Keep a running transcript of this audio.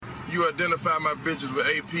You identify my bitches with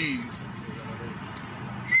APs.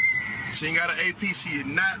 She ain't got an AP, she is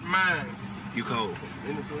not mine. You cold.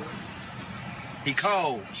 He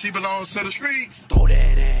cold. She belongs to the streets. Throw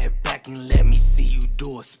that ass back and let me see you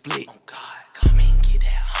do a split. Oh God, come and get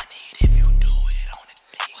that honey if you do it on the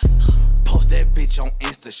dick. What's up? Post that bitch on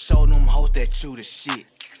Insta, show them hoes that you the shit.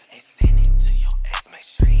 And send it to your ex, make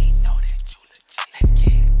sure he know that you legit. Let's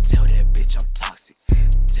get it. Tell that bitch I'm toxic.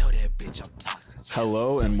 Tell that bitch I'm toxic.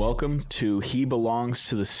 Hello and welcome to He Belongs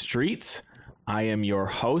to the Streets. I am your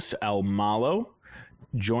host, El Malo.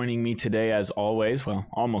 Joining me today, as always, well,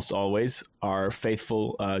 almost always, are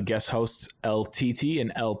faithful guest hosts El TT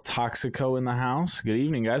and El Toxico in the house. Good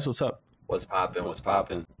evening, guys. What's up? What's poppin'? What's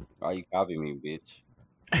poppin'? Why you copying me, bitch?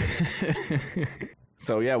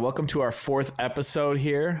 So, yeah, welcome to our fourth episode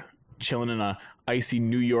here. Chilling in a icy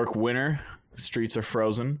New York winter. Streets are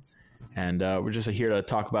frozen. And we're just here to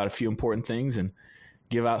talk about a few important things and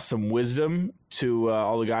give out some wisdom to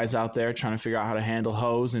all the guys out there trying to figure out how to handle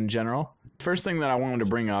hoes in general. First thing that I wanted to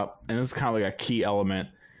bring up, and this is kind of like a key element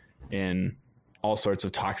in all sorts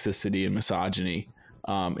of toxicity and misogyny,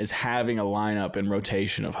 is having a lineup and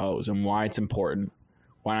rotation of hoes and why it's important.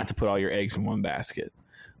 Why not to put all your eggs in one basket?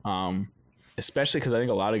 Especially because I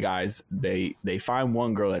think a lot of guys, they find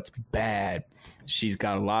one girl that's bad. She's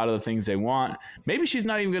got a lot of the things they want. Maybe she's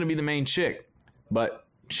not even going to be the main chick, but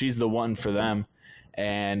she's the one for them.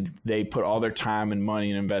 And they put all their time and money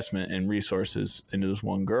and investment and resources into this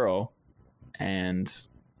one girl. And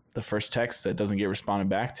the first text that doesn't get responded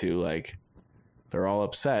back to, like, they're all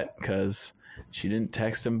upset because she didn't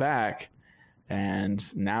text him back.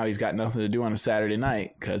 And now he's got nothing to do on a Saturday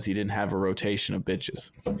night because he didn't have a rotation of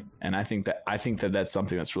bitches. And I think that that's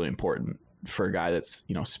something that's really important for a guy that's,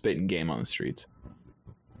 you know, spitting game on the streets.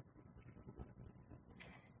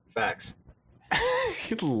 Facts.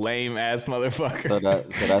 Lame ass motherfucker.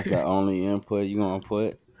 So that's the only input you gonna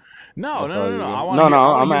put? No.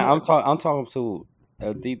 I'm talking to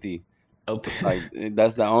El Titi. Like,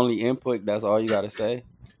 that's the only input. That's all you gotta say.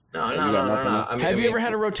 No. I mean, have you ever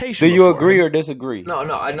had a rotation? Do you agree or disagree? No.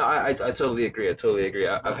 I totally agree.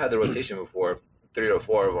 I've had the rotation before, 3 or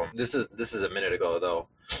 4 of them. This is a minute ago though.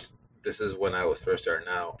 This is when I was first starting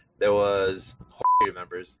out. There was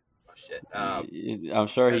remembers. Oh shit. I'm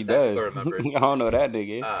sure he does. I don't know that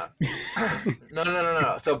nigga.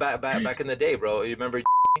 No. So back in the day, bro. You remember?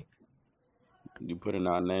 You putting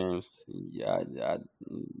out names. Yeah.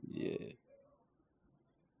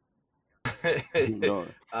 Go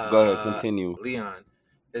ahead, continue. Leon,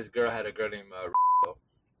 his girl had a girl named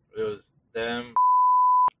it was them,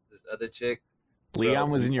 this other chick. Leon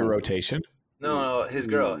was in your rotation? No, his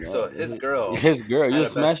girl. So his girl. You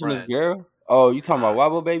smashing his girl? Oh, you talking about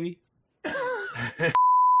Wobble Baby?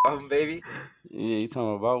 Wobble Baby? Yeah, you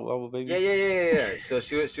talking about Wobble Baby? Yeah. So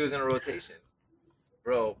she was in a rotation,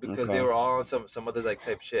 bro, because they were all on some other like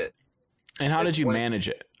type shit. And how did you manage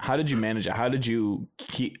it? How did you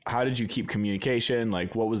keep communication?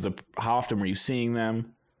 Like, how often were you seeing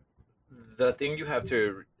them? The thing you have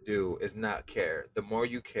to do is not care. The more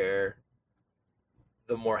you care,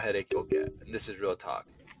 the more headache you'll get. And this is real talk.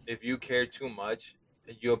 If you care too much,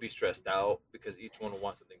 you'll be stressed out because each one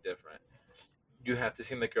wants something different. You have to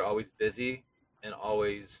seem like you're always busy and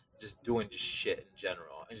always just doing just shit in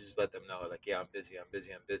general, and just let them know, like, yeah, I'm busy.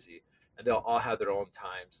 And they'll all have their own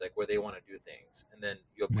times, like, where they want to do things, and then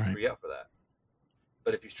you'll be free up for that.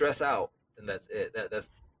 But if you stress out, then that's it.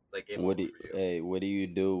 That's like game over for you. Hey, what do you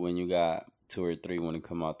do when you got 2 or 3 want to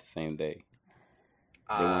come out the same day?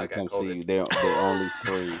 They want to come COVID. see you. They're only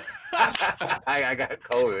 3. I got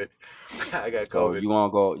COVID. So you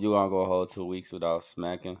wanna go a whole 2 weeks without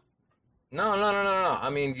smacking? No. I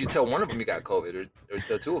mean, you tell one of them you got COVID, or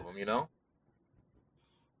tell 2 of them, you know.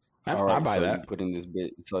 I buy that. You putting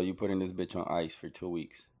this bitch on ice for 2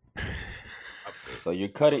 weeks. So you're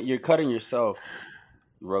cutting yourself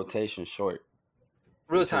rotation short.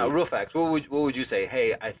 Real facts. What would you say?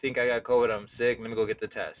 Hey, I think I got COVID. I'm sick. Let me go get the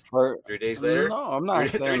test. 3 days later? No, I'm not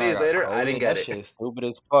saying 3 days later, COVID. I didn't get that it. Shit stupid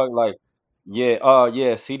as fuck. Like, yeah,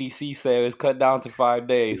 CDC said it's cut down to 5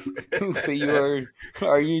 days. So you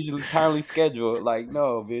are usually timely scheduled. Like,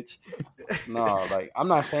 no, bitch. No, like, I'm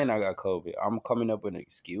not saying I got COVID. I'm coming up with an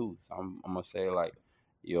excuse. I'm gonna say, like,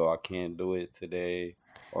 yo, I can't do it today,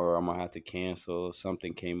 or I'm gonna have to cancel.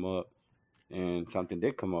 Something came up, and something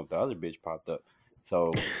did come up. The other bitch popped up.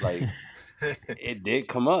 So, like, it did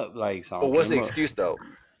come up. Like, something. But what's the excuse though?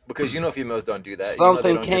 Because females don't do that.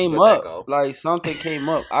 Something came up. Like, something came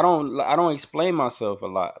up. I don't explain myself a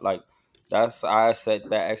lot. Like, I set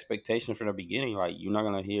that expectation from the beginning. Like, you're not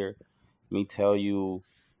gonna hear me tell you,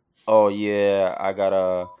 oh yeah, I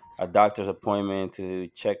got a doctor's appointment to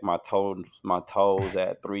check my toes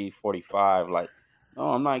at 3:45. Like, no,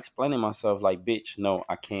 I'm not explaining myself. Like, bitch, no,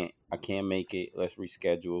 I can't make it. Let's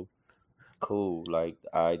reschedule. Cool. Like,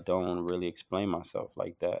 I don't really explain myself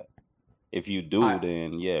like that. If you do, I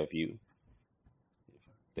then yeah,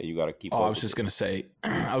 then you got to keep I up was with just it. gonna say,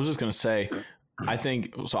 I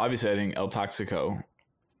think so. Obviously, I think El Toxico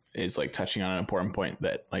is like touching on an important point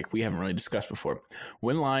that like we haven't really discussed before.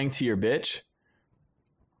 When lying to your bitch,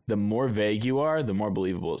 the more vague you are, the more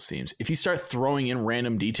believable it seems. If you start throwing in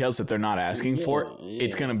random details that they're not asking for, Yeah,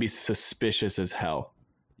 it's yeah, gonna be suspicious as hell.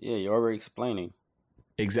 yeah. You're already explaining.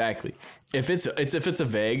 Exactly. If it's a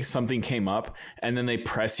vague something came up and then they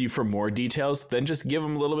press you for more details, then just give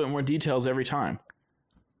them a little bit more details every time.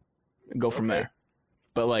 Go from Okay. there.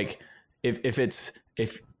 But like if it's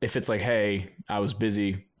like, hey, I was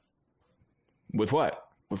busy with what?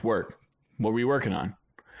 With work. What were you working on?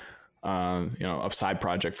 A side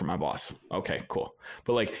project for my boss. Okay, cool.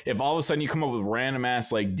 But like, if all of a sudden you come up with random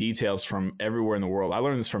ass like details from everywhere in the world, I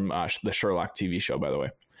learned this from the Sherlock TV show, by the way.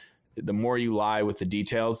 The more you lie with the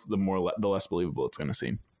details, the less believable it's going to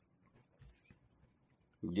seem.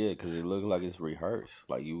 Yeah, because it looks like it's rehearsed.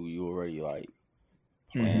 Like you already like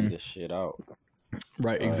planned Mm-hmm. this shit out.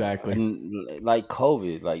 Right, exactly. And like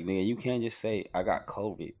COVID, like nigga, you can't just say I got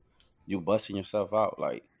COVID. You busting yourself out,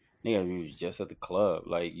 like nigga, you was just at the club,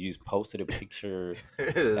 like you just posted a picture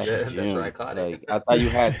at the That's where I gym. caught it. Like I thought you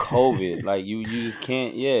had COVID. Like you just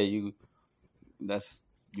can't. Yeah, that's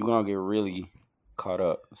you gonna get really caught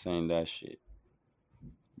up saying that shit.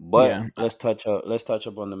 But Yeah. let's touch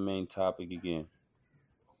up on the main topic again.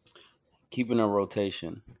 Keeping a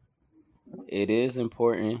rotation. It is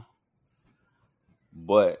important,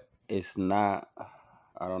 but it's not.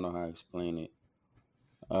 I don't know how to explain it.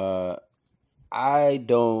 Uh, I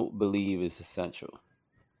don't believe it's essential.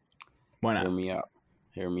 Why Hear not? me out.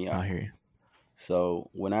 Hear me I'll out. hear you. So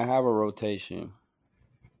when I have a rotation,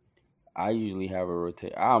 I usually have a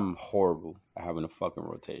rotation. I'm horrible at having a fucking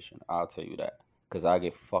rotation. I'll tell you that because I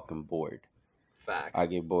get fucking bored. I Facts.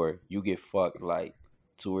 get bored. You get fucked like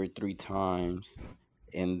 2 or 3 times,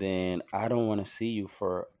 and then I don't want to see you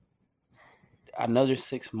for another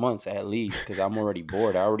 6 months at least because I'm already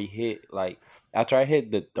bored. I already hit like after I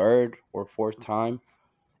hit the third or fourth time,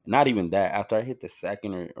 not even that. After I hit the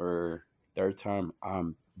second or third time,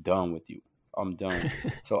 I'm done with you. I'm done.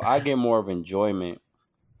 So I get more of enjoyment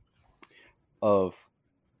of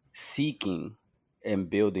seeking and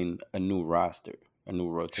building a new roster, a new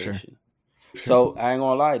Sure. rotation. Sure. So I ain't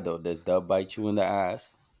gonna lie though, does that bite you in the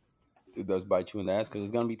ass? It does bite you in the ass because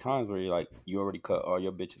there's gonna be times where you're like, you already cut all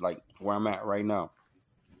your bitches. Like where I'm at right now,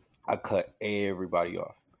 I cut everybody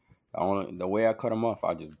off. The way I cut them off,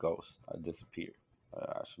 I just ghost. I disappear.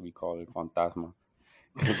 I should be called a fantasma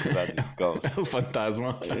because I just ghost.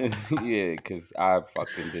 Fantasma. Yeah, because I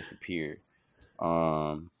fucking disappeared.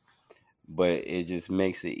 Um, but it just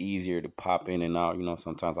makes it easier to pop in and out. You know,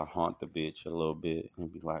 sometimes I haunt the bitch a little bit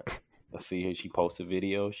and be like, let's see her. She post a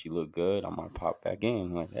video. She look good. I might pop back in.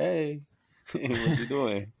 I'm like, hey, what you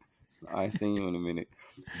doing? I ain't seen you in a minute.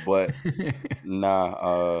 But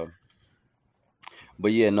nah,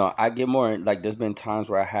 but yeah, no, I get more like there's been times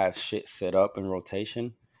where I have shit set up in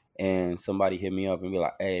rotation and somebody hit me up and be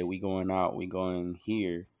like, hey, we going out, we going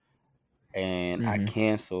here. And I Mm-hmm.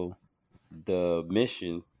 cancel the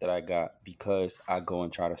mission that I got because I go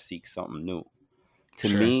and try to seek something new. To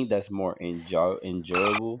Sure. me, that's more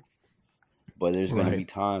enjoyable. But there's gonna Right. be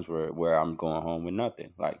times where I'm going home with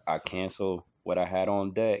nothing. Like I cancel what I had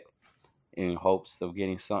on deck in hopes of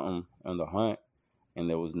getting something on the hunt, and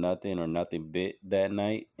there was nothing or nothing bit that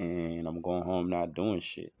night, and I'm going home not doing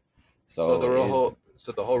shit. So So it's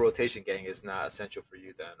the whole rotation gang is not essential for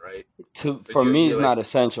you then, right? to So for me you it's like not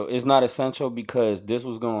essential. It's not essential because this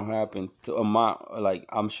was gonna happen to a like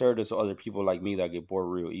I'm sure there's other people like me that get bored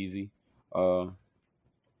real easy. Uh,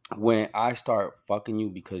 when I start fucking you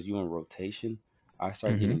because you in rotation, I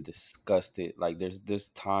start Mm-hmm. getting disgusted. Like there's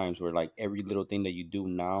times where like every little thing that you do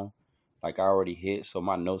now, like I already hit, so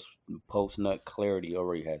my nose post nut clarity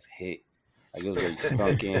already has hit. Like it was already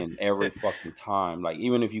stunk in every fucking time. Like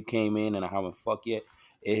even if you came in and I haven't fucked yet,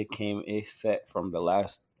 it set from the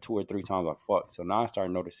last 2 or 3 times I fucked. So now I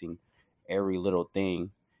start noticing every little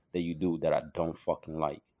thing that you do that I don't fucking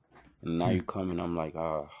like. And now you come and I'm like,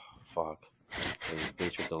 oh fuck. This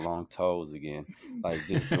bitch with the long toes again. Like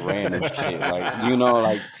just random shit. Like, you know,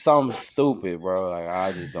 like something stupid, bro. Like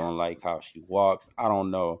I just don't like how she walks. I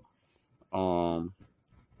don't know. Um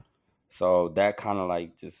so that kind of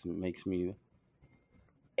like just makes me.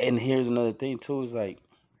 And here's another thing too, is like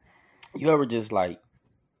you ever just like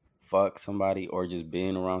fuck somebody or just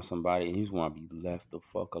being around somebody and you just want to be left the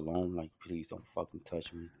fuck alone. Like, please don't fucking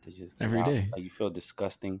touch me. To just get Every out. day. Like, you feel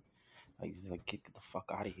disgusting. Like, just like get the fuck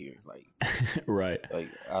out of here. Right. Like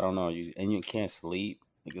I don't know. You can't sleep.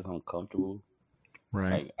 Like, it's uncomfortable.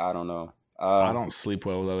 Right. Like, I don't know. I don't sleep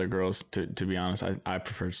well with other girls. To be honest, I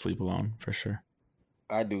prefer to sleep alone for sure.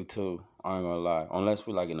 I do too. I ain't gonna lie. Unless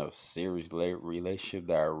we're like in a serious relationship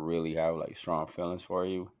that I really have like strong feelings for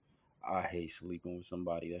you, I hate sleeping with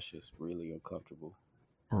somebody. That's just really uncomfortable.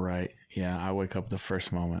 Right. Yeah. I wake up the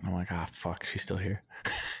first moment. I'm like, fuck, she's still here.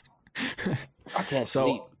 I can't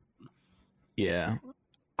sleep. Yeah.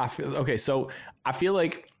 So I feel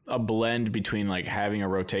like a blend between like having a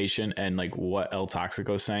rotation and like what El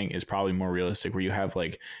Toxico's saying is probably more realistic, where you have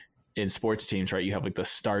like in sports teams, right? You have like the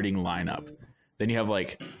starting lineup. Then you have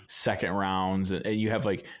like second rounds and you have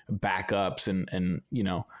like backups and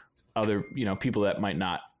other, people that might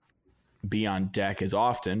not be on deck as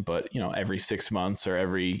often, but every 6 months or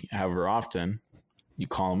every however often you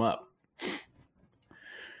call them up.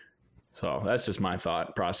 So that's just my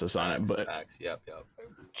thought process on it. But facts. Yep.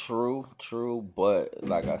 True, but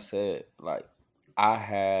like I said, like I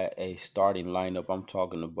had a starting lineup. I'm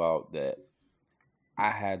talking about that. I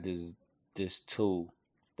had this two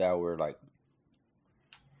that were like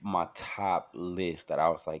my top list that I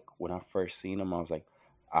was like, when I first seen them, I was like,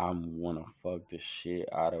 I'm wanna fuck the shit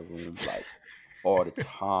out of them like all the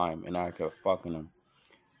time, and I kept fucking them.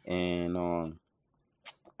 And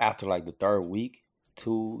after like the third week,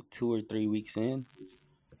 two or 3 weeks in,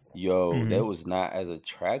 that was not as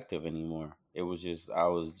attractive anymore. It was just I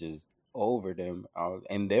was just over them.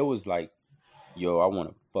 And there was like, I want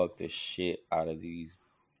to fuck the shit out of these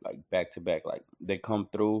like back to back. Like they come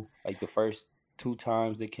through like the first 2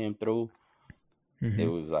 times they came through. It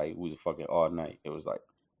was like we was fucking all night. It was like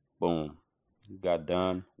boom, got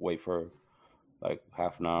done. Wait for like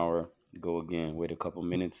half an hour, go again. Wait a couple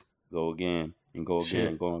minutes, go again, and go again,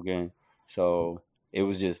 and go again. So it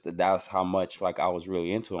was just that's how much like I was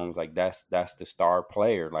really into him. I was like, that's the star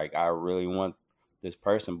player. Like I really want this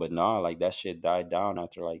person, but nah, like that shit died down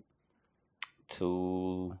after like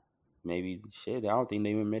 2, maybe shit. I don't think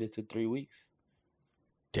they even made it to 3 weeks.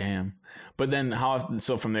 Damn. But then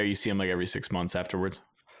so from there you see him like every 6 months afterwards?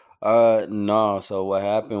 No. So what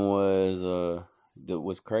happened was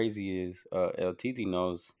what's crazy is LTT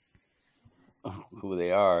knows who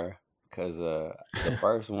they are because the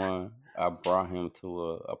first one I brought him to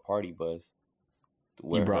a party bus.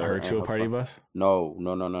 You brought her to a party bus? No.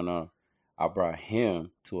 I brought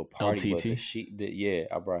him to a party bus LTT? that she did. Yeah,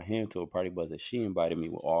 I brought him to a party bus that she invited me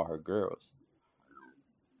with all her girls.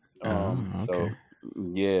 Okay. So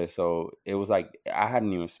yeah, so it was like I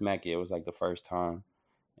hadn't even smacked it. It was like the first time,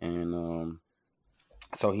 and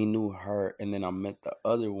so he knew her, and then I met the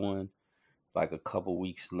other one like a couple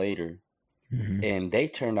weeks later, and they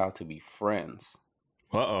turned out to be friends.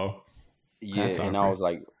 Uh-oh. Yeah, That's and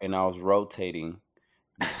awkward. I was rotating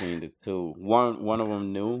between the two. One of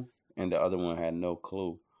them knew, and the other one had no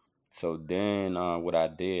clue. So then, what I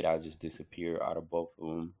did, I just disappeared out of both of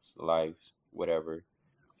them's lives, whatever.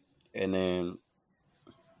 And then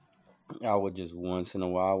I would just once in a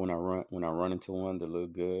while when I run into one that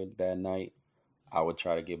looked good that night, I would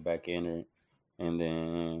try to get back in her, and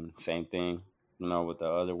then same thing, with the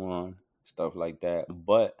other one, stuff like that.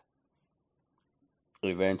 But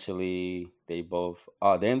eventually, they both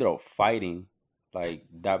they ended up fighting, like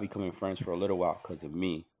not becoming friends for a little while because of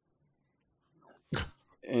me.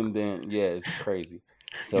 And then it's crazy.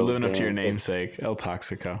 So you're living up to your then namesake, El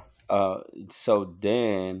Toxico. So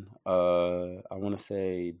then I want to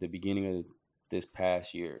say the beginning of this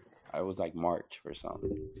past year, I was like March or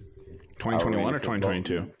something. 2021 or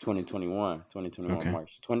 2022? 2021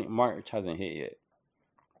 Okay. March hasn't hit yet.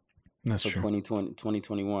 That's So true.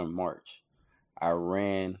 2021 March, I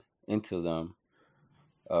ran into them,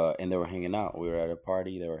 and they were hanging out. We were at a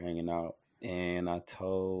party. They were hanging out, and I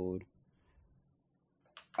told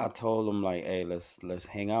them like, hey, let's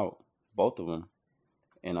hang out, both of them.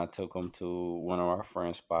 And I took them to one of our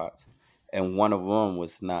friend spots, and one of them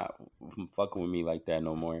was not fucking with me like that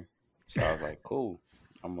no more. So I was like, cool,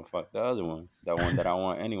 I'm gonna fuck the other one, that one that I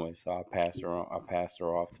want anyway. So I passed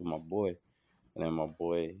her off to my boy, and then my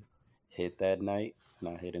boy hit that night, and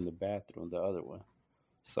I hit in the bathroom the other one.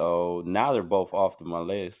 So now they're both off to my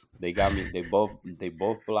list. They got me. They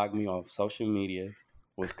both blocked me off social media.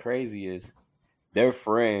 What's crazy is they're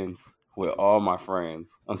friends with all my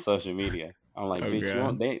friends on social media. I'm like,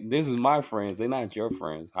 bitch, this is my friends. They're not your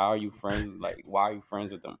friends. How are you friends? Like, why are you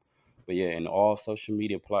friends with them? But yeah, in all social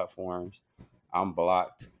media platforms, I'm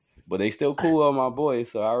blocked. But they still cool on my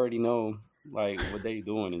boys, so I already know like what they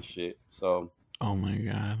doing and shit. So oh my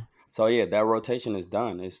god. So yeah, that rotation is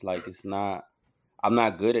done. It's like it's not. I'm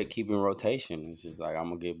not good at keeping rotation. It's just like I'm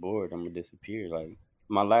gonna get bored. I'm gonna disappear. Like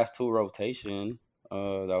my last two rotation,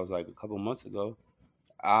 that was like a couple months ago.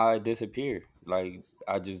 I disappeared. Like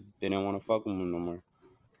I just didn't want to fuck with them no more.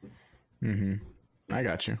 Mm-hmm. I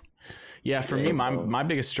got you. Yeah, for me, Yeah, my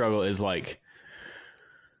biggest struggle is like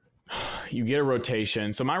you get a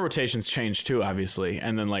rotation. So my rotations change too, obviously,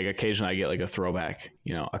 and then like occasionally I get like a throwback,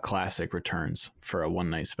 a classic returns for a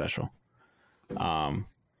one night special.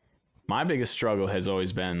 My biggest struggle has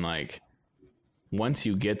always been like once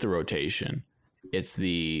you get the rotation, it's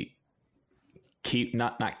the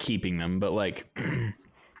not keeping them, but like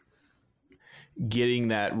getting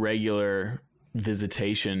that regular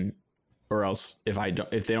visitation, or else if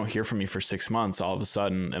they don't hear from me for 6 months, all of a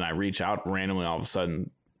sudden, and I reach out randomly, all of a sudden,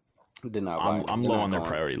 I'm low on their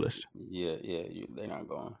priority list. Yeah, they're not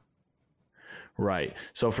going. Right.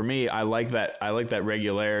 So for me, I like that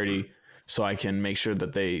regularity, so I can make sure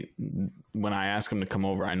that when I ask them to come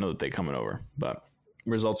over, I know that they're coming over. But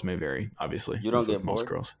results may vary, obviously. You don't get with most bored?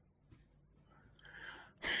 girls.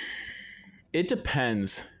 It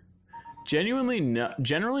depends. Generally, no.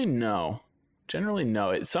 Generally, no.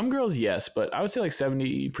 Some girls, yes, but I would say like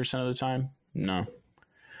 70% of the time, no.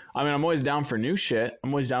 I mean, I'm always down for new shit.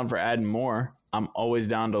 I'm always down for adding more. I'm always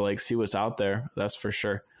down to like see what's out there. That's for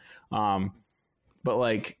sure. But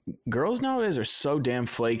like girls nowadays are so damn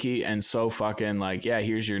flaky and so fucking like, yeah,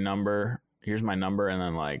 here's your number. Here's my number. And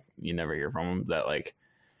then like, you never hear from them. That like,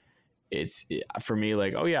 for me,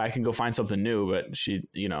 like, oh yeah, I can go find something new, but she,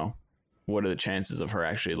 what are the chances of her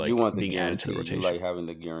actually like being added to the rotation? You like having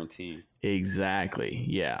the guarantee. Exactly.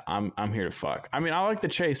 Yeah. I'm here to fuck. I mean, I like the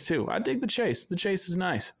chase too. I dig the chase. The chase is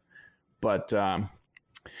nice. But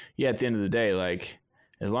yeah, at the end of the day, like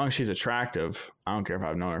as long as she's attractive, I don't care if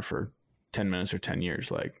I've known her for 10 minutes or 10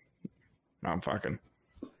 years. Like I'm fucking.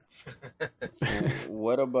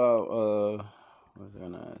 What about what was I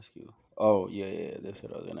gonna ask you? Oh yeah, that's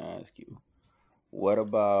what I was gonna ask you. What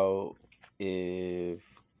about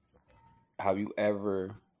have you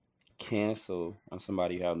ever canceled on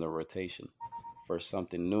somebody you have in the rotation for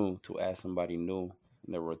something new to add somebody new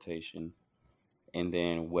in the rotation, and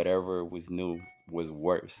then whatever was new was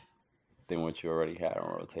worse than what you already had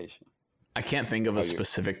on rotation? I can't think of a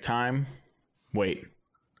specific time. Wait.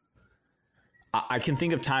 I can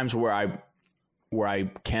think of times where I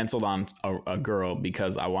canceled on a girl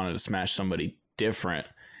because I wanted to smash somebody different,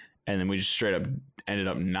 and then we just straight up ended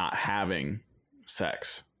up not having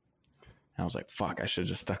sex. And I was like, fuck, I should have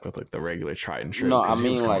just stuck with like the regular tried and true. No, I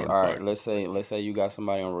mean like, all right, let's say you got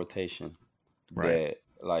somebody on rotation, right?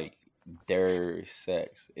 That like their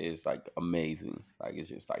sex is like amazing, like it's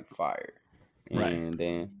just like fire, right? And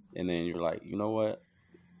then you're like, you know what,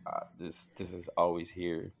 this is always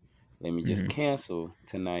here. Let me just cancel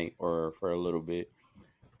tonight or for a little bit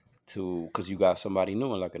because you got somebody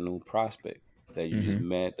new and like a new prospect that you just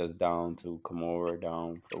met that's down to come over,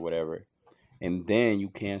 down for whatever. And then you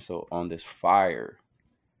cancel on this fire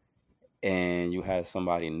and you had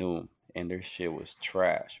somebody new and their shit was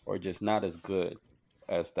trash or just not as good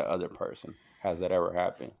as the other person. Has that ever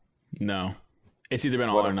happened? No. It's either been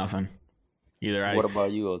all or nothing. What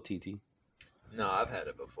about you, OTT? No, I've had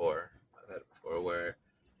it before. Where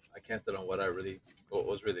I canceled on what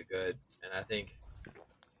was really good. And I think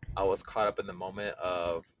I was caught up in the moment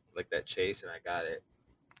of like that chase and I got it.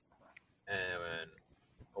 And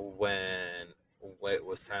when it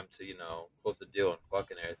was time to, close the deal and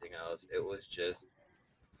fucking everything else, it was just,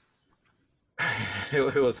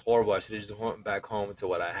 it was horrible. I should have just went back home to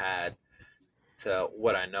what I had, to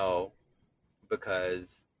what I know,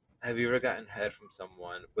 because have you ever gotten head from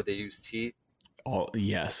someone where they use teeth? Oh,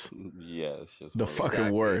 yes. Yeah, it's just the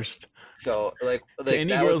fucking worst. So, like to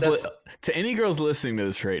any girls listening to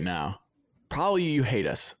this right now, probably you hate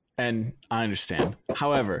us, and I understand.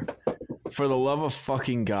 However, for the love of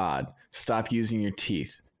fucking God, stop using your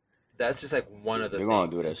teeth. That's just like one of the things. Gonna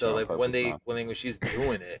do that. So like when she's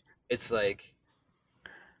doing it, it's like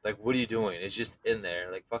what are you doing? It's just in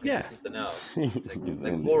there, like fucking do something else. It's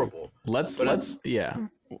like horrible. Let's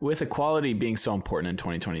with equality being so important in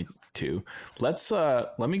 2022,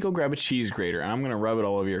 let me go grab a cheese grater and I'm gonna rub it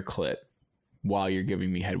all over your clit while you're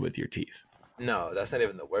giving me head with your teeth. No, that's not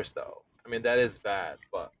even the worst though. I mean that is bad,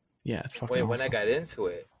 but yeah, it's fucking when I got into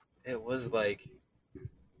it, it was like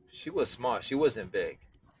she was small, she wasn't big,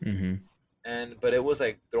 but it was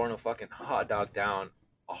like throwing a fucking hot dog down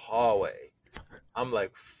a hallway. I'm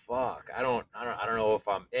like, fuck, I don't know if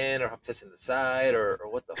I'm in or if I'm touching the side or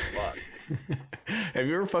what the fuck. Have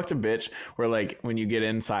you ever fucked a bitch where like when you get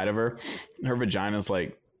inside of her vagina's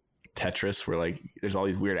like Tetris, where like there's all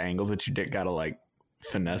these weird angles that you gotta like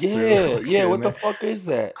finesse through. Yeah, Like, yeah. get in What the there. fuck is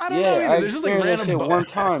that? I don't know Yeah, either. I There's just like experienced that random. shit one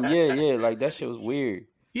time. Yeah. Like that shit was weird.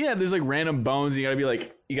 Yeah, there's like random bones. You gotta be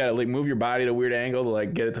like, you gotta like move your body to a weird angle to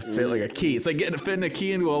like get it to fit like a key. It's like getting to fit in a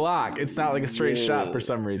key into a lock. It's not like a straight shot for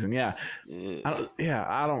some reason. Yeah, Yeah.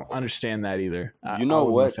 I don't understand that either. You I know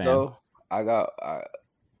wasn't a what fan. though?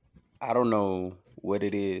 I don't know what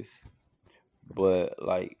it is, but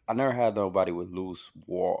like I never had nobody with loose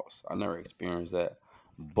walls. I never experienced that.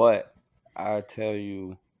 But I tell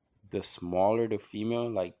you, the smaller the female,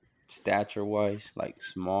 like stature wise, like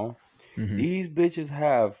small, these bitches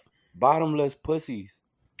have bottomless pussies.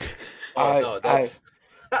 Oh no, I that's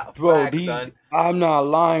bro, facts, these son. I'm not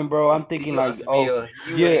lying, bro. I'm thinking like, Dios oh mío,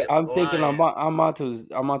 you yeah, ain't I'm thinking lying. I'm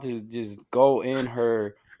about to just go in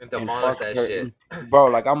her And and demolish fuck that her, shit. bro.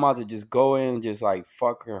 Like I'm about to just go in and just like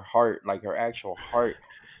fuck her heart, like her actual heart,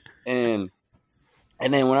 and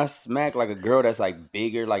and then when I smack like a girl that's like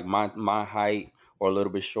bigger, like my height or a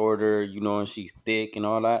little bit shorter, you know, and she's thick and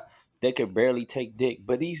all that, they could barely take dick.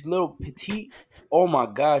 But these little petite, oh my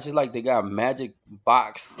gosh, it's like they got a magic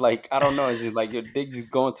box. Like I don't know, it's just like your dick just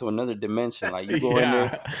going to another dimension. Like you go in there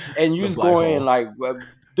Yeah, and you the just black go in hole. like,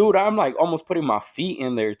 dude, I'm like almost putting my feet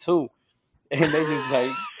in there too, and they just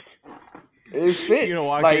like it You're gonna fits.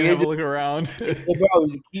 walk Like in, it have a just look around. bro,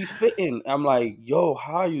 it keeps fitting. I'm like, yo,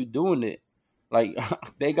 how are you doing it? Like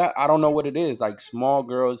they got, I don't know what it is. Like small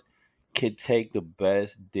girls could take the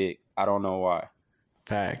best dick. I don't know why.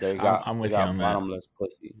 Facts. They got I'm they with you got on that. bottomless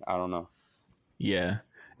pussy. I don't know. Yeah.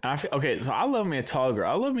 And I feel, okay, so I love me a tall girl.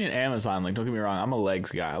 I love me an Amazon. Like, don't get me wrong, I'm a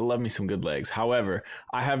legs guy. I love me some good legs. However,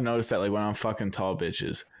 I have noticed that like when I'm fucking tall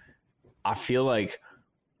bitches, I feel like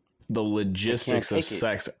the They can't logistics of take it.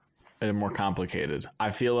 sex are more complicated. I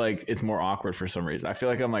feel like it's more awkward for some reason. I feel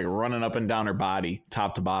like I'm like running up and down her body,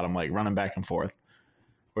 top to bottom, like running back and forth.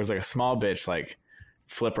 Whereas like a small bitch, like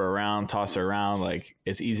flip her around, toss her around, like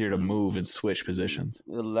it's easier to move and switch positions.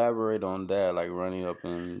 Elaborate on that, like running up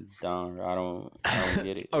and down. I don't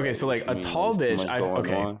get it. Okay, Like so what like you a mean? tall There's too bitch, much going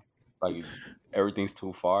okay. on. Like everything's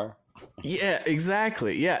too far. Yeah,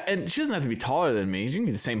 exactly. Yeah, and she doesn't have to be taller than me. She can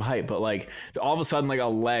be the same height, but like all of a sudden, like a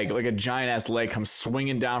leg, like a giant ass leg, comes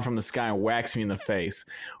swinging down from the sky and whacks me in the face,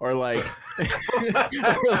 or like,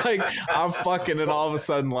 or like I'm fucking, and all of a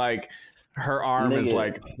sudden, like her arm is Nigga,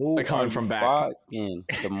 like who coming are you from back. fucking?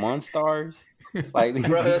 The Monstars? Like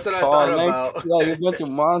Bro, these that's what I tall thought legs, about. like a bunch of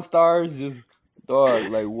Monstars, just dog.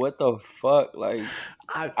 Like what the fuck? Like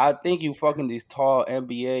I think you fucking these tall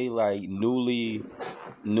NBA like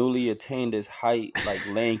newly attained this height like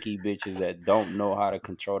lanky bitches that don't know how to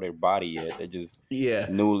control their body yet. They're just Yeah,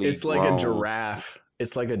 newly it's like a grown. giraffe.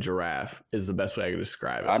 It's like a giraffe is the best way I could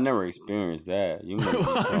describe it. I never experienced that. You must be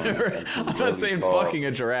telling me something I'm not really saying tall. fucking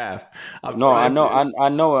a giraffe. No, I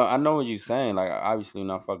know what you're saying. Like, obviously,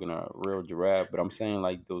 not fucking a real giraffe, but I'm saying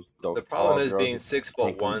like those The tall problem is girls being that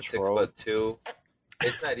 6'1", control. 6'2".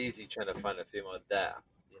 It's not easy trying to find a female that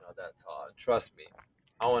tall. And trust me,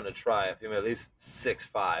 I want to try a female at least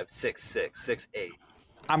 6'5", 6'6", 6'8".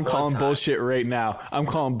 I'm calling bullshit right now.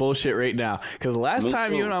 Because last Me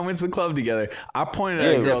time you too. and I went to the club together, I pointed Yeah,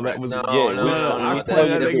 at a girl that different. was No, I we that's tell pointed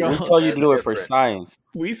you at a to different. we girl. tell you to That's do it for different. science.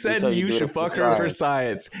 We said tell you you do it should for fuck her for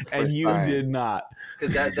science. science, and you science. did not.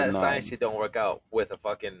 Because that No. science shit don't work out with a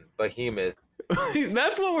fucking behemoth.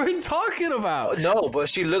 That's what we're talking about. No, but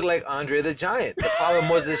she looked like Andre the Giant. The problem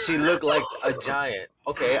was that she looked like a giant.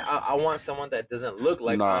 Okay, I want someone that doesn't look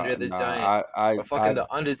like Andre the Giant. Or fucking the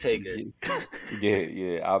Undertaker.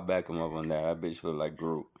 Yeah, I'll back him up on that. That bitch look like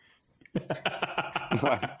Groot.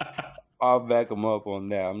 I'll back him up on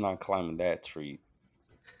that. I'm not climbing that tree.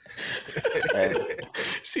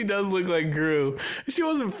 She does look like Gru. She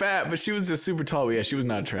wasn't fat, but she was just super tall. But yeah, she was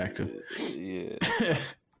not attractive. Yeah.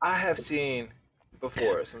 I have seen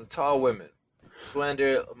before some tall women,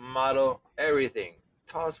 slender, model, everything,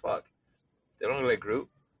 tall as fuck. They don't look like Groot.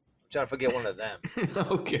 I'm trying to forget one of them.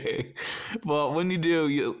 Okay. Well, when you do,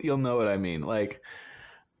 you'll know what I mean. Like,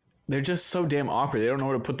 they're just so damn awkward. They don't know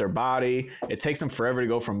where to put their body. It takes them forever to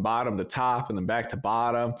go from bottom to top and then back to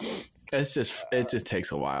bottom. It just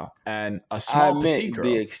takes a while. And a small petite girl.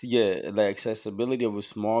 The accessibility of a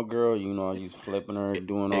small girl, you know, he's flipping her,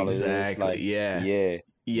 doing all of this. Like, yeah.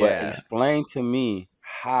 But explain to me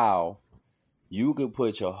how you could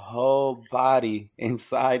put your whole body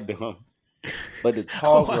inside them. But the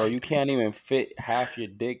tall girl, you can't even fit half your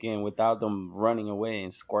dick in without them running away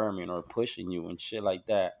and squirming or pushing you and shit like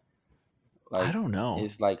that. Like, I don't know.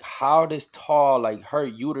 It's like how this tall, like her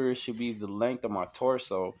uterus should be the length of my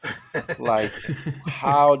torso. Like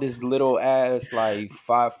how this little ass, like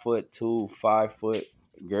 5'2", 5 foot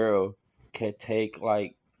girl can take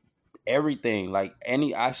like everything. Like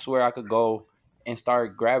I swear I could go and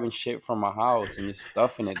start grabbing shit from my house and just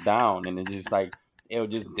stuffing it down, and it just like it'll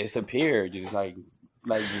just disappear, just like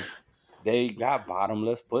just they got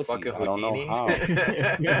bottomless pussy. Fucking I don't know Houdini. how.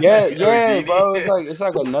 Yeah, Houdini. bro. It's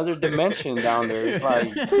like another dimension down there. It's like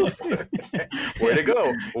Where'd it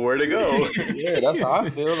go? Where'd it go? yeah, that's how I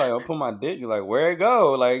feel. Like I'll put my dick, like where it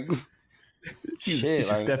go? Like You shit. should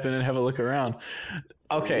Like step in and have a look around.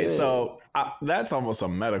 Okay, yeah. so that's almost a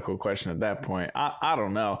medical question at that point. I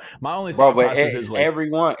don't know. My only Bro, thought but process it's is like,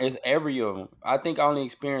 everyone. It's every of them. I think I only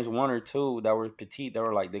experienced one or two that were petite. That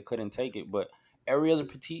were like they couldn't take it, but every other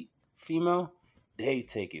petite female, they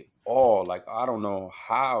take it all. Like I don't know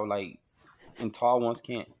how. Like and tall ones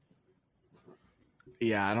can't.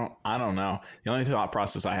 yeah, I don't know. The only thought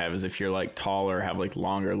process I have is if you're like taller, have like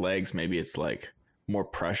longer legs, maybe it's like more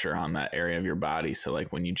pressure on that area of your body. So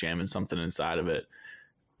like when you jam in something inside of it,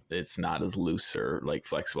 it's not as loose or like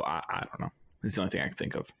flexible. I don't know. It's the only thing I can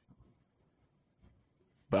think of.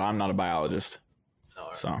 But I'm not a biologist.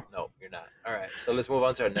 No, you're not. All right, so let's move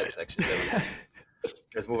on to our next section.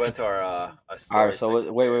 Let's move on to our story. All right. So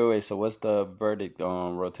section. wait. So what's the verdict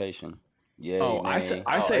on rotation? Yeah. I say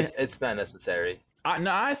it's not necessary.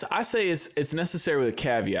 I say it's necessary with a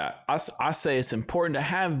caveat. I say it's important to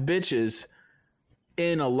have bitches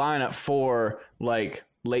in a lineup for like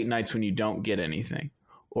late nights when you don't get anything,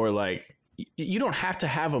 or like you don't have to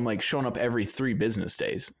have them like showing up every 3 business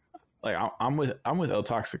days. Like I'm with El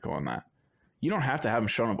Toxico on that. You don't have to have them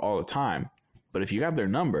showing up all the time, but if you got their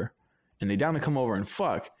number and they down to come over and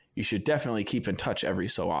fuck, you should definitely keep in touch every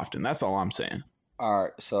so often. That's all I'm saying. All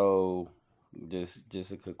right. So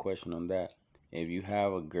just a quick question on that. If you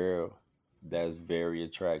have a girl that's very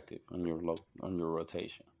attractive on your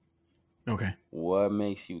rotation, Okay. what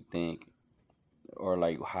makes you think, or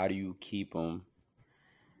like, how do you keep them?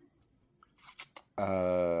 Like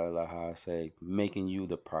how I say, making you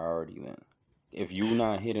the priority. Then, if you're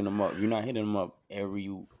not hitting them up every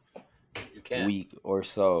You can. week or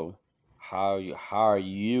so. How are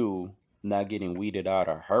you not getting weeded out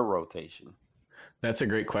of her rotation? That's a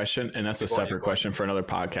great question, and that's a separate question for another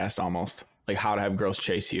podcast almost. Like how to have girls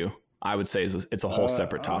chase you. I would say it's a whole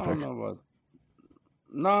separate topic. I don't know about,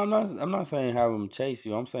 no, I'm not saying have them chase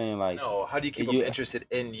you. I'm saying like No, how do you keep them interested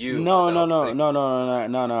in you? No.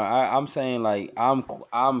 I'm saying like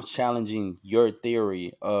I'm challenging your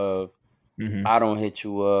theory of I don't hit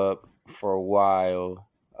you up for a while.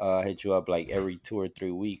 Hit you up like every 2 or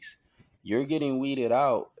 3 weeks. You're getting weeded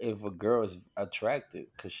out if a girl is attractive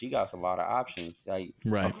because she got a lot of options. Like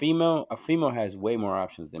Right. a female has way more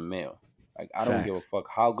options than male. Like I don't give a fuck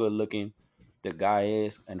how good looking the guy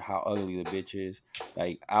is and how ugly the bitch is.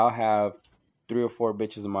 Like I'll have 3 or 4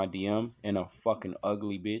 bitches in my DM, and a fucking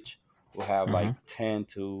ugly bitch will have like 10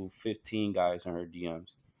 to 15 guys in her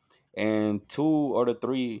DMs, and 2 or the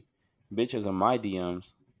 3 bitches in my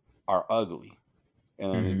DMs are ugly,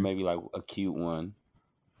 and then there's maybe like a cute one,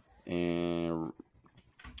 and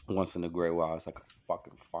once in a great while it's like a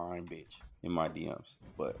fucking fine bitch in my DMs.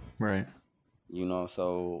 But Right. you know,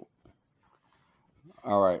 so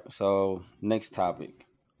all right. So next topic.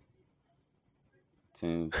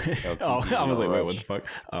 Since LTT's I was like, in a wait, rush. what the fuck?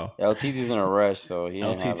 Oh, LTT's in a rush, so he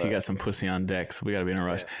didn't have LTT a, got some pussy on deck, so we got to be in a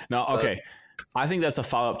rush. Yeah. No, So- okay. I think that's a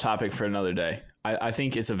follow-up topic for another day. I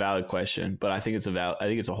think it's a valid question, but I think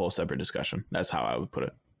it's a whole separate discussion. That's how I would put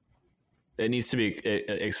it. It needs to be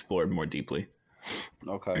explored more deeply,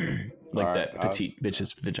 okay. like All that right, petite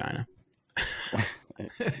bitch's vagina.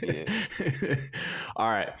 yeah. All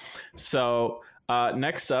right. So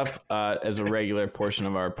next up, as a regular portion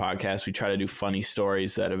of our podcast, we try to do funny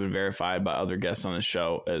stories that have been verified by other guests on the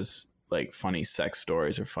show as like funny sex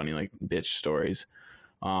stories or funny like bitch stories.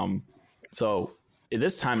 So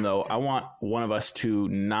this time though, I want one of us to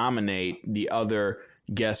nominate the other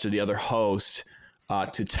guest or the other host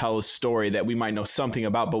to tell a story that we might know something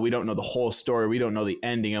about, but we don't know the whole story. We don't know the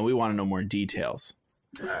ending, and we want to know more details.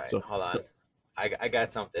 All right, So- hold on. so- I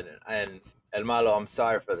got something, and El Malo, I'm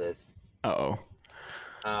sorry for this. Uh-oh.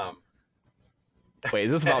 Um, Wait,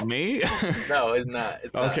 is this about me? no, it's not.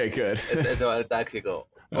 It's not. Okay, good. It's about Toxico,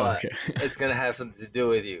 but Okay. it's gonna have something to do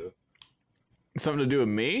with you. Something to do with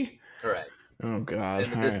me? Correct. Oh, God.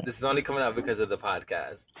 And All this right. is only coming out because of the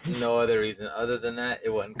podcast. No other reason other than that, it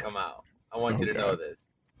wouldn't come out. I want you to know God. this.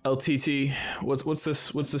 LTT, what's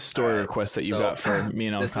this story All right, request that you so got for me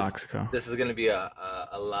and El this is- Toxico? This is gonna be a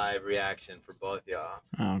live reaction for both y'all.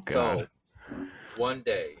 Oh, God. So one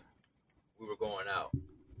day we were going out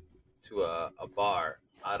to a bar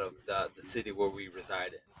out of the city where we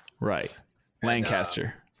resided. Right.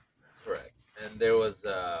 Lancaster. Correct. And there was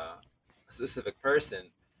a specific person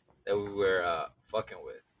that we were fucking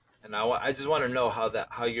with. and I just want to know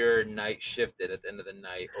how your night shifted at the end of the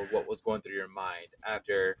night, or what was going through your mind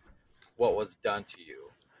after what was done to you.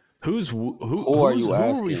 Who are you who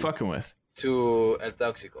are we asking? fucking with? To El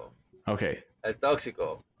Tóxico. Okay. El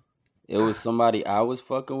Tóxico. It was somebody I was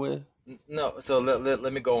fucking with. No, so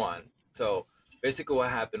let me go on. So basically, what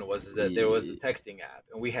happened was is that there was a texting app,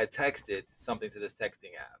 and we had texted something to this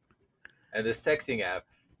texting app, and this texting app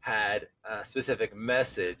had a specific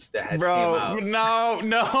message that had came out.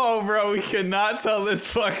 No, bro, we cannot tell this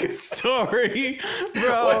fucking story,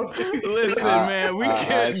 bro. Listen, man, we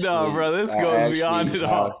can't. No, bro, this goes beyond it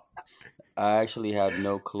all. I actually have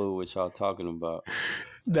no clue what y'all talking about.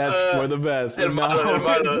 That's for the best.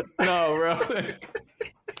 Hermano. No, bro.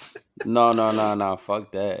 No.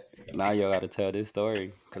 Fuck that. Now y'all got to tell this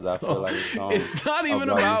story because I feel like it's not even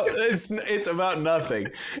about. It's about nothing.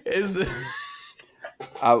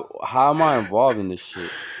 How am I involved in this shit?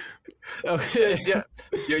 Okay.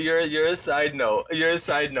 Yeah, you're a side note. You're a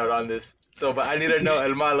side note on this. So, but I need to know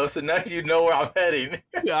El Malo. So now you know where I'm heading.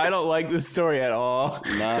 I don't like this story at all.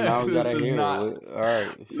 Now we gotta hear it. All right.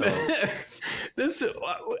 So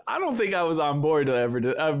I don't think I was on board to ever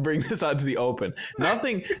bring this out to the open.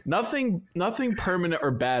 Nothing permanent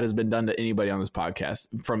or bad has been done to anybody on this podcast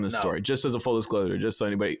from this story. Just as a full disclosure, just so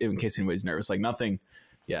in case anybody's nervous, like nothing.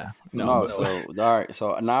 Yeah. No. So all right.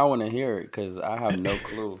 So now I want to hear it because I have no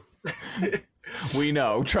clue. We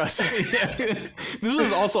know, trust me. This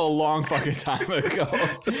was also a long fucking time ago.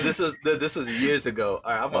 So this was years ago.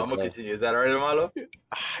 All right, I'm gonna continue. Is that all right, Malo?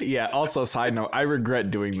 Yeah. Also, side note, I regret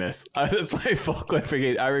doing this. That's my full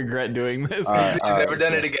clarification. I regret doing this. He's never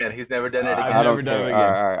done it again. He's never done it again. I've never done it again.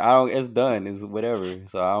 All right. I don't. It's done. It's whatever.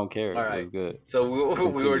 So I don't care. All right. It's good. So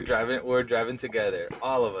we were driving. We were driving together,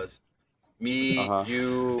 all of us. Me,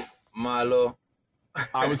 you, Malo.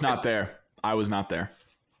 I was not there. I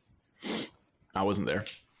wasn't there.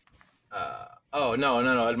 Oh no!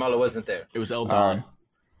 El Malo wasn't there. It was El Don.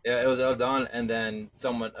 Yeah, it was El Don, and then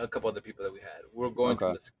a couple other people that we had. We're going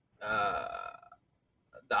to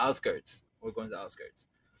the outskirts. We're going to the outskirts,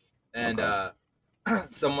 and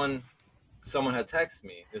someone had texted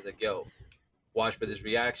me. He was like, "Yo, watch for this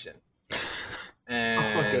reaction." And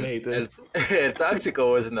I fucking hate this. El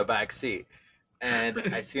Toxico was in the back seat, and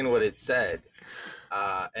I seen what it said,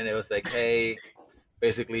 and it was like, "Hey,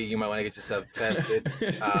 basically, you might want to get yourself tested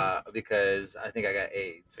because I think I got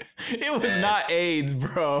AIDS." It was not AIDS,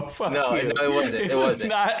 bro. Fuck no, you. No, it wasn't. It was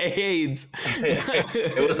not AIDS.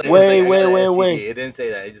 It was like, wait. It didn't say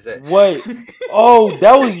that. It just said, wait. Oh,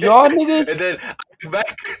 that was y'all niggas? And then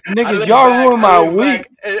niggas, y'all ruined my week.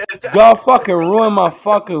 Y'all fucking ruined my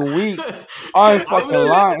fucking week. I ain't fucking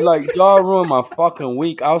lying. Like, y'all ruined my fucking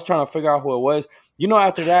week. I was trying to figure out who it was. You know,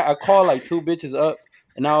 after that, I called like 2 bitches up.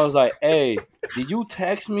 And I was like, hey, did you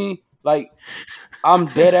text me? Like, I'm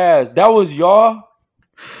dead ass. That was y'all?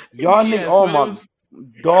 Y'all niggas, oh my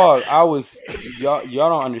dog. I was, y'all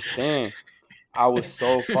don't understand. I was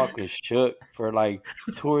so fucking shook for like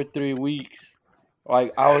 2 or 3 weeks.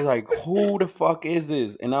 Like, I was like, who the fuck is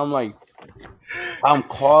this? And I'm like, I'm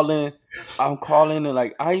calling and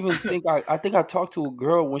like, I even think I think I talked to a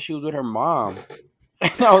girl when she was with her mom.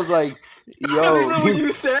 And I was like, yo. This is what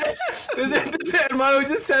you said? Hermano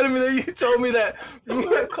just telling me that you told me that you were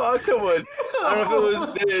going to call someone. I don't know if it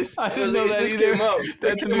was this. I didn't know it that just either. came up.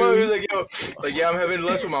 He was like, yo, like, yeah, I'm having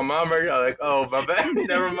lunch with my mom right now. Like, oh, my bad.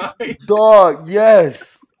 Never mind. Dog,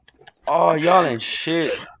 yes. Oh, y'all ain't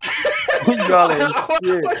shit. Y'all ain't shit.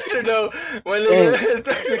 I want you to know, when the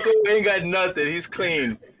Mexico ain't got nothing. He's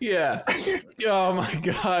clean. Yeah. Oh my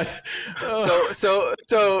god. So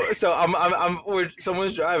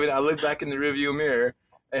someone's driving. I look back in the rearview mirror,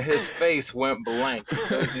 and his face went blank.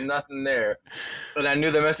 There's nothing there. And I knew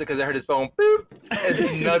the message because I heard his phone boop, and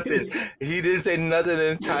then nothing. He didn't say nothing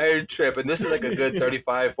the entire trip. And this is like a good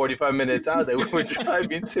 35, 45 minutes out that we were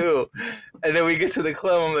driving to. And then we get to the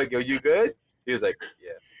club. I'm like, yo, you good? He was like,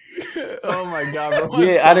 yeah. Oh my god, bro.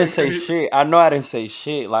 Yeah, I didn't say shit. I know I didn't say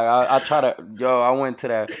shit. Like I I went to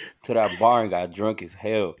that bar and got drunk as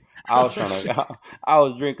hell. I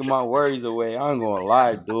was drinking my worries away. I ain't gonna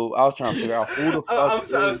lie, dude. I was trying to figure out who the fuck.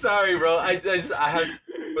 I'm sorry, bro. I have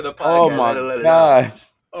for the podcast. Oh my gosh.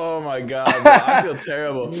 Oh my god, bro. I feel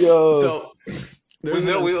terrible. Yo. So it's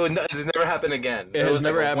never happened again. It has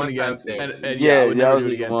never like happened again. And yeah, that was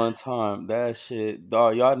just one time. That shit,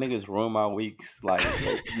 dog. Y'all niggas ruined my weeks. Like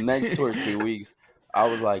next 2 or 3 weeks, I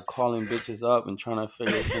was like calling bitches up and trying to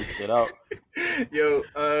figure some shit out. Yo,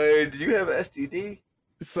 do you have STD?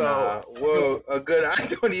 So, whoa, a good. I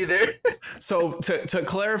don't either. so to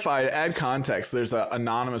clarify, to add context, there's an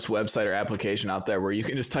anonymous website or application out there where you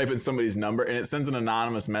can just type in somebody's number and it sends an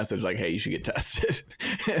anonymous message like, "Hey, you should get tested."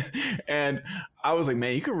 And I was like,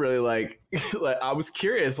 man, you could really like I was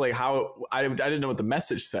curious, like how I didn't know what the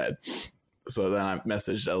message said. So then I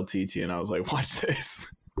messaged LTT and I was like, watch this.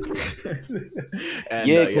 And,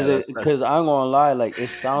 Yeah, that's I'm gonna lie, like it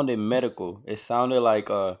sounded medical. It sounded like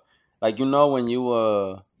when you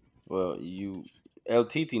well you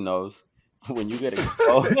LTT knows when you get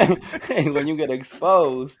exposed when you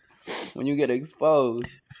get exposed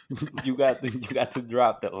you got to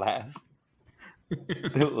drop the last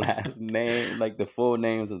name, like the full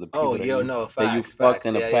names of the people Oh, yo, no, that you facts, fucked facts.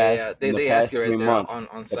 in the Yeah, yeah, past yeah. in the They past ask you right 3 there months. on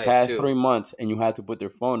The site past too. 3 months, and you had to put their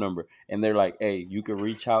phone number, and they're like, "Hey, you can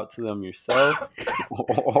reach out to them yourself,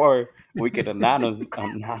 or we could anonymously,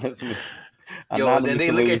 Yo, then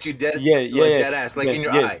they look at you dead, yeah, like yeah, dead ass, like yeah, in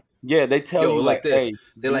your yeah, eye. yeah. They tell Yo, you like like, this. hey,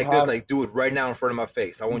 They're you like this, have like, do it right now in front of my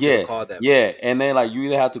face. I want you to yeah, call them. yeah, and then like you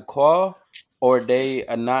either have to call or they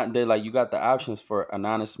are not. They like you got the options for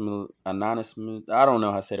anonymous. I don't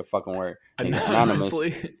know how to say the fucking word. Nigga, anonymous.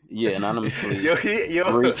 anonymously. Yeah, anonymously Yo,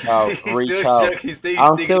 reach out. he's still Out. shook. He's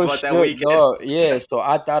I'm thinking still about that shook, weekend. dog. Yeah, so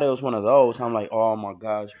I thought it was one of those. I'm like, oh my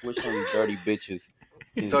gosh, which one of these dirty bitches?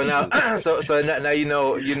 So now, now you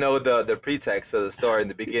know the pretext of the story in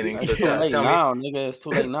the beginning. It's So too late tell me, now, nigga. It's too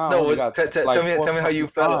late now. I no, only got like four tell me how you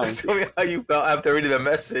fucking felt. times. Tell me how you felt after reading the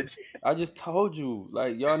message. I just told you,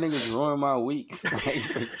 like y'all niggas ruined my weeks, like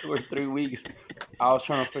for 2 or 3 weeks. I was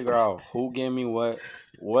trying to figure out who gave me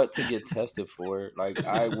what to get tested for. Like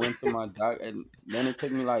I went to my doc, and then it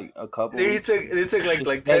took me like a couple weeks. It took to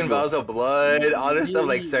like 10 schedule. vials of blood, all this stuff.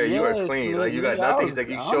 Like, sir, you are Yes, clean. Like, you got nigga, nothing. He's like,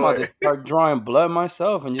 you I'm about sure? to start drawing blood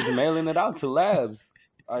myself and just mailing it out to labs.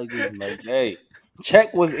 I just like, hey,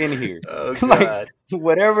 check was in here. Oh Like God.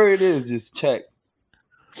 whatever it is, just check.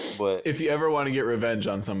 But If you ever want to get revenge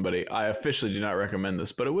on somebody, I officially do not recommend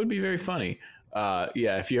this, but it would be very funny.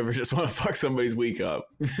 Yeah, if you ever just want to fuck somebody's week up,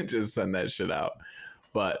 just send that shit out.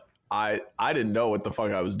 But I didn't know what the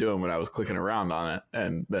fuck I was doing when I was clicking around on it,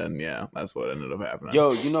 and then yeah, that's what ended up happening.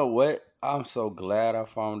 yo, you know what? I'm so glad I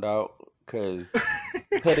found out because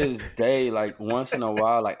to this day, like once in a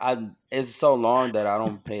while, like it's so long that I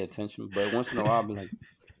don't pay attention, but once in a while, I'll be like,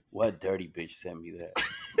 what dirty bitch sent me that?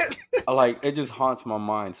 Like it just haunts my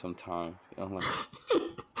mind sometimes. I'm like,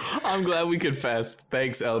 I'm glad we confessed.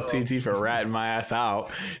 Thanks, LTT, for ratting my ass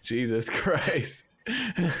out. Jesus Christ.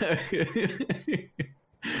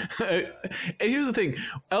 And here's the thing.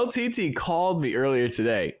 LTT called me earlier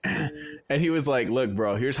today, and he was like, look,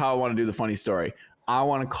 bro, here's how I want to do the funny story. I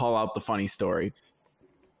want to call out the funny story.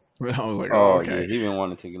 And I was like, oh, okay. Yeah, he been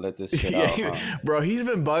wanting to let this shit out. Huh? Bro, he's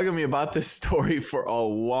been bugging me about this story for a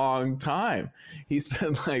long time. He's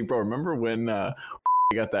been like, bro, remember when I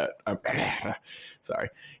got that? Sorry.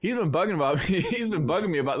 He's been bugging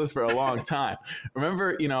me about this for a long time.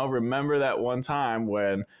 Remember that one time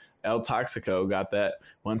when El Toxico got that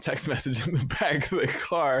one text message in the back of the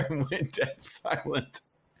car and went dead silent.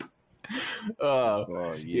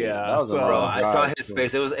 Yeah. So, bro, I saw his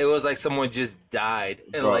face. It was like someone just died,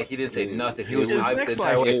 and like he didn't say nothing. He was hyped the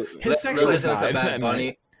entire way. Listen to Bad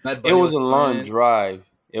Bunny. It was a long drive.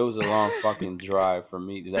 It was a long fucking drive for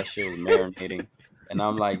me. That shit was marinating, and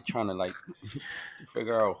I'm like trying to like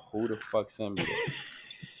figure out who the fuck sent me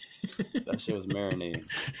that. That shit was marinating.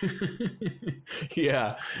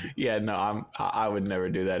 Yeah. No, I would never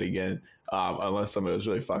do that again, unless somebody was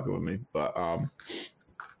really fucking with me. But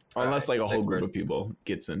unless like a whole group of people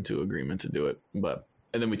gets into agreement to do it, and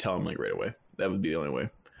then we tell them like right away. That would be the only way.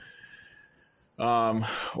 Wow.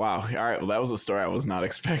 All right. Well, that was a story I was not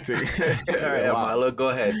expecting. All right, wow. Milo, go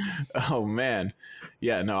ahead. Oh man.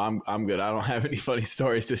 Yeah. No, I'm good. I don't have any funny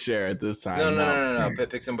stories to share at this time. No.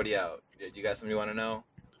 Pick somebody out. You got something you want to know?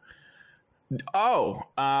 Oh,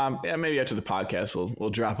 yeah. Maybe after the podcast, we'll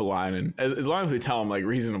drop a line, and as long as we tell them like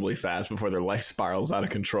reasonably fast before their life spirals out of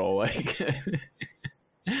control, like.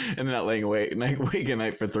 And they're not laying awake at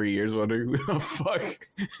night for 3 years wondering who the fuck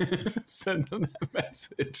sent them that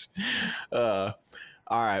message. All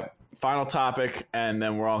right, final topic, and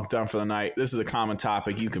then we're all done for the night. This is a common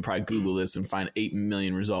topic. You could probably Google this and find 8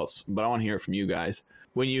 million results, but I want to hear it from you guys.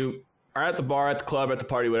 When you are at the bar, at the club, at the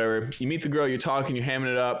party, whatever, you meet the girl, you're talking, you're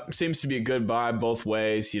hamming it up. Seems to be a good vibe both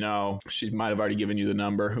ways. You know, she might have already given you the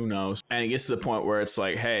number. Who knows? And it gets to the point where it's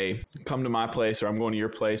like, hey, come to my place, or I'm going to your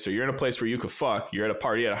place, or you're in a place where you could fuck. You're at a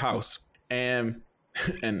party at a house. And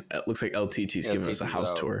it looks like LTT's giving us a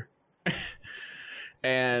house tour.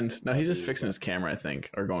 And no, he's just fixing his camera, I think,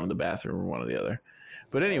 or going to the bathroom, or one or the other.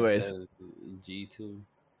 But anyways. G2.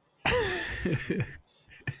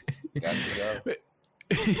 Got to go.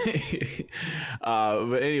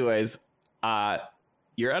 But anyways,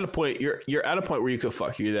 you're at a point. You're at a point where you could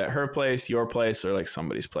fuck. You're either at her place, your place, or like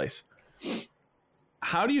somebody's place.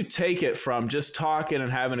 How do you take it from just talking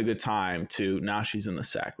and having a good time to now she's in the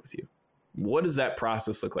sack with you? What does that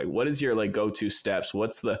process look like? What is your like go-to steps?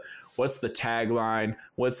 What's the tagline?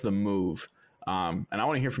 What's the move? And I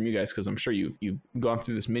want to hear from you guys because I'm sure you've gone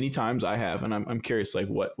through this many times. I have, and I'm curious like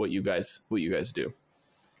what you guys do.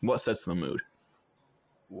 What sets the mood?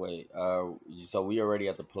 Wait, so we already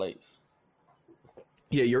at the place.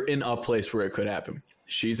 Yeah, you're in a place where it could happen.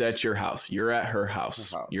 She's at your house. You're at her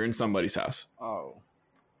house. You're in somebody's house. Oh,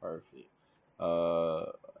 perfect.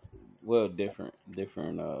 Well, different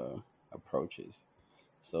approaches.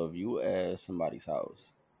 So if you at somebody's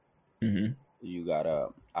house, you gotta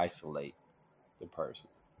isolate the person.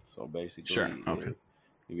 So basically, sure. Okay.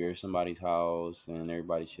 If you're at somebody's house and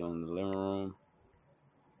everybody's chilling in the living room,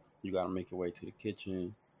 you gotta make your way to the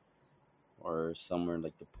kitchen or somewhere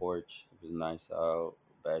like the porch if it's nice out,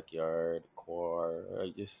 backyard, car. Or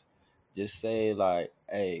just say like,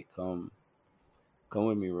 "Hey, come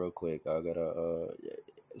with me real quick. I gotta."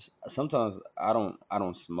 Sometimes I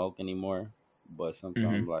don't smoke anymore, but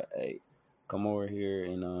sometimes like, "Hey, come over here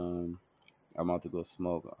and I'm about to go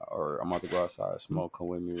smoke, or I'm about to go outside smoke. Come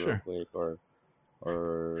with me real quick, or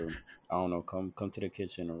I don't know, come to the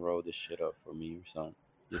kitchen and roll this shit up for me or something."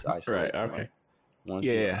 Just isolate. Right. Okay.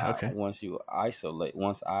 Once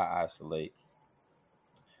I isolate,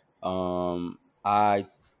 I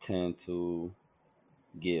tend to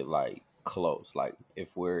get like close. Like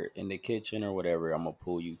if we're in the kitchen or whatever, I'm gonna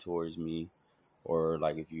pull you towards me, or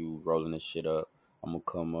like if you rolling this shit up, I'm gonna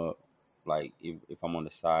come up. Like if I'm on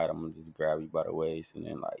the side, I'm gonna just grab you by the waist and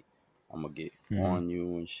then like I'm gonna get on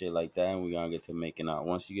you and shit like that, and we gonna get to making out.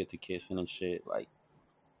 Once you get to kissing and shit, like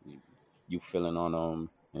you feeling on them,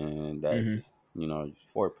 and that just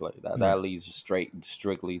foreplay. That leads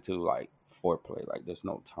strictly to like foreplay. Like there's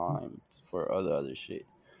no time for other shit.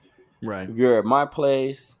 Right. If you're at my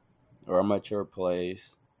place or I'm at your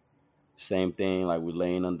place, same thing. Like we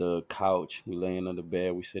laying on the couch, we laying on the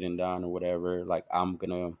bed, we sitting down or whatever. Like I'm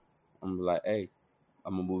like, hey,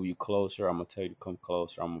 I'm gonna move you closer. I'm gonna tell you to come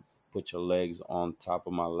closer. I'm gonna put your legs on top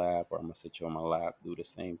of my lap, or I'm gonna sit you on my lap, do the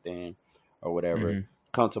same thing, or whatever.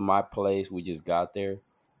 Come to my place. We just got there.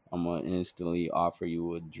 I'm gonna instantly offer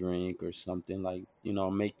you a drink or something, like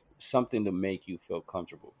make something to make you feel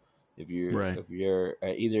comfortable. If you're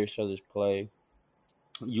at either each other's play,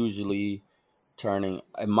 usually turning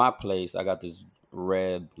at my place, I got this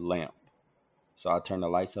red lamp, so I turn the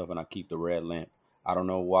lights up and I keep the red lamp. I don't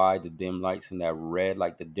know why the dim lights and that red,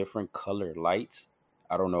 like the different color lights,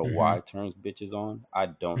 I don't know why it turns bitches on. I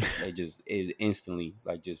don't. It instantly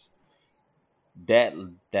like just that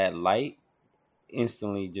light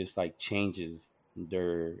instantly just like changes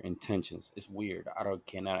their intentions. It's weird.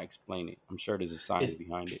 Cannot explain it. I'm sure there's a science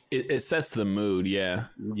behind it. It sets the mood. Yeah.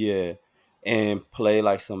 And play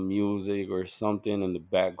like some music or something in the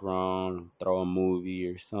background, throw a movie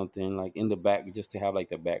or something like in the back, just to have like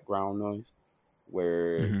the background noise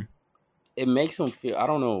where it makes them feel, I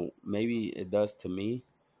don't know, maybe it does to me,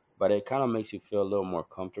 but it kind of makes you feel a little more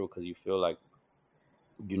comfortable because you feel like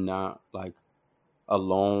you're not like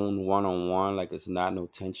alone, one-on-one, like it's not no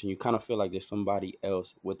tension. You kind of feel like there's somebody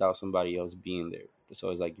else without somebody else being there. So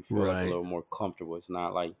it's like you feel like a little more comfortable. It's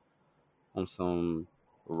not like on some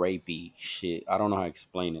rapey shit. I don't know how to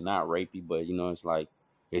explain it. Not rapey, but it's like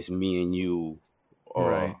it's me and you,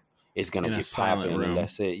 or it's gonna get popping and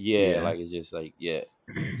that's it. Like it's just like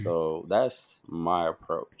So that's my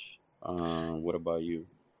approach. What about you?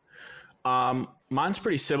 Mine's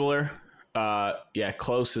pretty similar.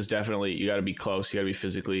 Close is definitely, you got to be close. You got to be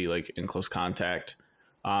physically like in close contact.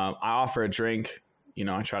 I offer a drink.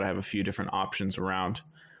 I try to have a few different options around.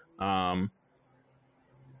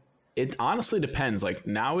 It honestly depends. Like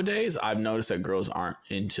nowadays, I've noticed that girls aren't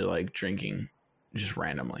into like drinking just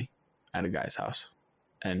randomly at a guy's house.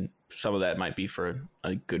 And some of that might be for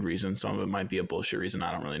a good reason. Some of it might be a bullshit reason.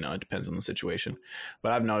 I don't really know. It depends on the situation.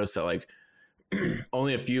 But I've noticed that like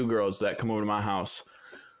only a few girls that come over to my house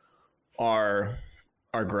are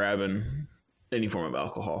grabbing any form of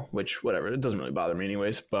alcohol, which whatever, it doesn't really bother me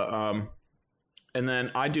anyways. But and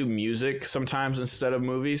then I do music sometimes instead of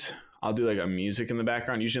movies. I'll do like a music in the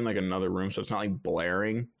background, usually in like another room, so it's not like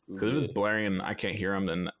blaring. Because if it's blaring and I can't hear them,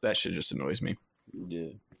 then that shit just annoys me.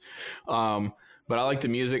 But I like the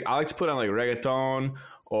music. I like to put on like reggaeton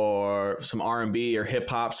or some R&B or hip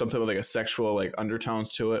hop, something with like a sexual like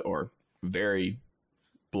undertones to it, or very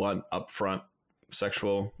blunt, upfront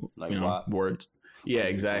sexual, like words. Yeah,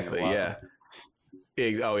 exactly. Yeah.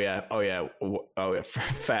 Oh yeah.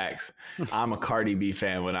 Facts. I'm a Cardi B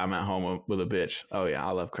fan when I'm at home with a bitch. Oh yeah,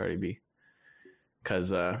 I love Cardi B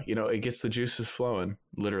because it gets the juices flowing,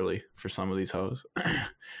 literally, for some of these hoes.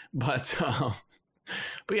 but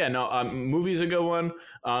yeah, no. Movie's a good one.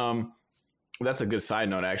 That's a good side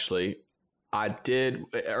note, actually. I did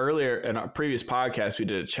earlier in our previous podcast, we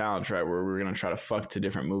did a challenge, right, where we were going to try to fuck to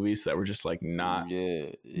different movies that were just like not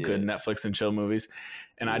good Netflix and chill movies.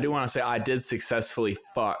 And I do want to say I did successfully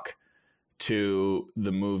fuck to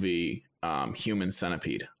the movie Human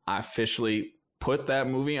Centipede. I officially put that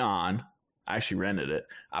movie on. I actually rented it.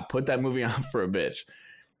 I put that movie on for a bitch.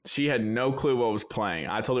 She had no clue what was playing.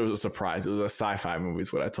 I told her it was a surprise. It was a sci-fi movie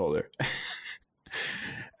is what I told her.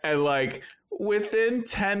 And like within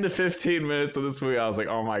 10 to 15 minutes of this movie, I was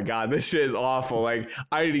like, oh my God, this shit is awful. Like,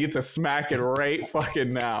 I need to get to smacking right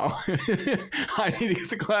fucking now. I need to get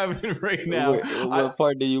to clapping right now. What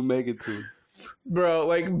part did you make it to? Bro,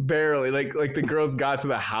 like barely. Like the girls got to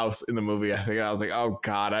the house in the movie, I think. I was like, oh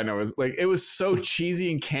God, I know. It was so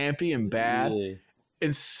cheesy and campy and bad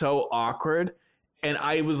and so awkward. And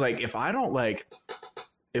I was like, if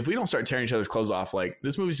we don't start tearing each other's clothes off, like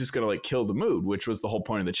this movie's just gonna like kill the mood, which was the whole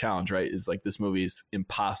point of the challenge, right? Is like this movie is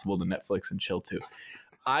impossible to Netflix and chill to.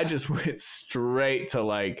 I just went straight to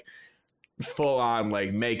like full on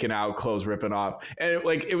like making out, clothes ripping off, and it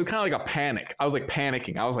was kind of like a panic. I was like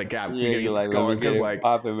panicking. I was like, God, we gotta get this going because like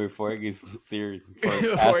popping before it gets serious.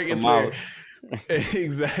 Before it gets weird.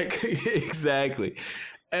 Exactly.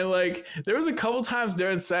 And like there was a couple times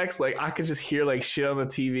during sex, like I could just hear like shit on the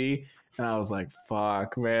TV. And I was like,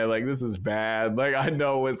 fuck, man, like, this is bad. Like, I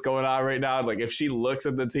know what's going on right now. Like, if she looks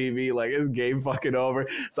at the TV, like, it's game fucking over.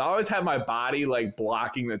 So I always had my body, like,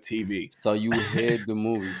 blocking the TV. So you hid the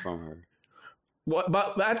movie from her. What?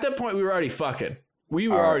 But at that point, we were already fucking. We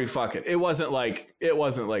were already fucking. It wasn't like,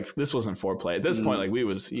 this wasn't foreplay. At this point, like, we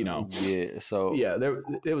was, Yeah, so. Yeah,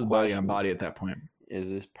 it was body on body at that point. Is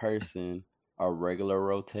this person a regular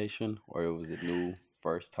rotation or it was a new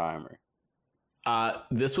first timer?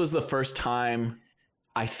 This was the first time.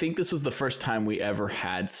 I think this was the first time we ever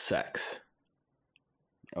had sex.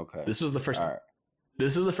 Okay. This was the first. Right.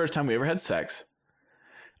 This is the first time we ever had sex.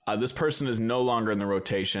 This person is no longer in the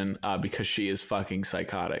rotation because she is fucking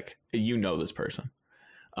psychotic. You know this person.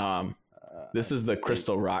 This is the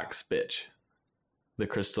Crystal Rocks bitch. The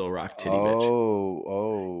Crystal Rock titty bitch.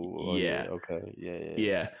 Oh, yeah. Okay.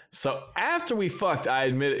 Yeah. So after we fucked, I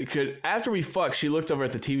admit it. After we fucked, she looked over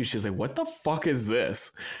at the TV. She was like, "What the fuck is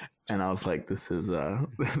this?" And I was like, "This is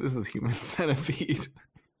Human Centipede."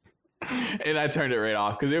 And I turned it right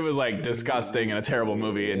off because it was like disgusting and a terrible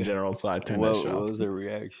movie in general. So I turned that shit off. What was her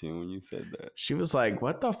reaction when you said that? She was like,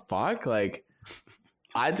 "What the fuck?" Like,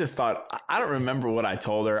 I just thought, I don't remember what I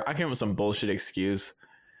told her. I came up with some bullshit excuse,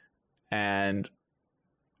 and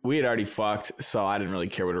we had already fucked, so I didn't really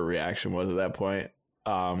care what her reaction was at that point.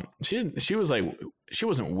 She was like, she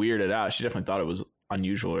wasn't weirded out. She definitely thought it was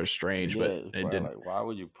unusual or strange, but it didn't. Like, why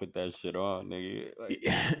would you put that shit on, nigga? Like,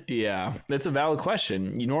 yeah, that's a valid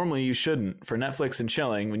question. You shouldn't. For Netflix and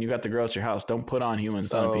chilling, when you got the girl at your house, don't put on Human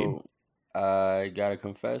Centipede. I got a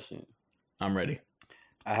confession. I'm ready.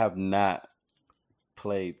 I have not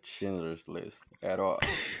played Schindler's List at all.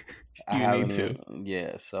 You need to.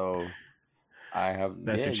 Yeah, so I have.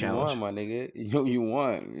 That's your challenge, you won, my nigga. You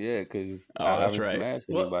won, yeah, because I haven't smashed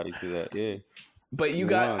anybody to that. Yeah, but you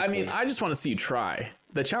got. I mean, I just want to see you try.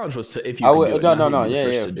 The challenge was to if you. No.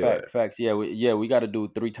 Yeah. Facts. Yeah, we got to do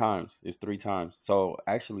it 3 times. It's 3 times. So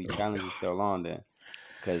actually, challenge is still on then,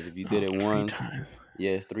 because if you did it once,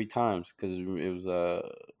 yeah, it's 3 times because it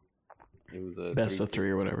was a best of 3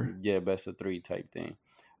 or whatever. Yeah, best of 3 type thing.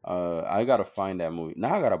 I gotta find that movie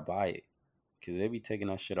now. I gotta buy it. Because they be taking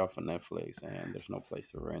that shit off of Netflix and there's no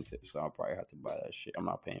place to rent it. So I'll probably have to buy that shit. I'm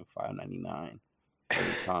not paying $5.99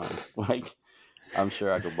 every time. Like, I'm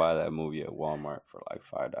sure I could buy that movie at Walmart for like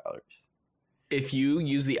 $5. If you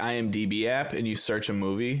use the IMDb app and you search a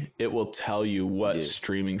movie, it will tell you what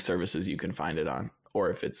streaming services you can find it on,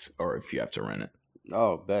 or if you have to rent it.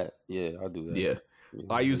 Oh, bet. Yeah, I'll do that. Yeah.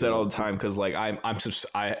 I use that all the time because like I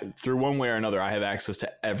through one way or another, I have access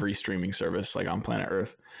to every streaming service like on planet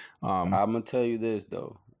Earth. I'm gonna tell you this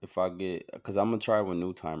though, because I'm gonna try with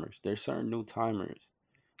new timers. There's certain new timers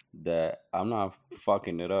that I'm not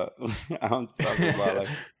fucking it up. I'm talking about like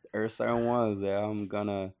there's certain ones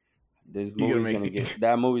that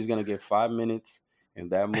that movie's gonna get 5 minutes, and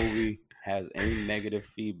that movie has any negative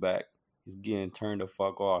feedback, it's getting turned the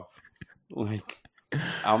fuck off. Like,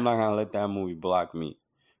 I'm not gonna let that movie block me.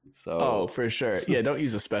 So for sure. Yeah, don't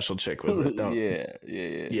use a special chick with it. Don't, yeah.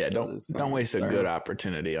 Yeah, don't waste a good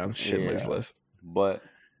opportunity on Schindler's List. But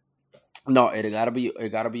No, it gotta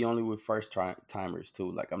be only with timers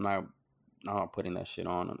too. Like I'm not putting that shit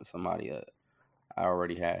on somebody that I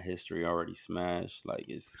already had history, already smashed. Like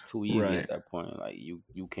it's too easy Right. at that point. Like you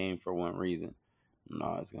came for one reason.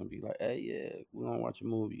 No, it's gonna be like, hey, yeah, we're gonna watch a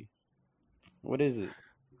movie. What is it?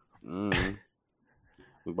 Mm,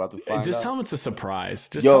 we about to find Just out. tell them it's a surprise.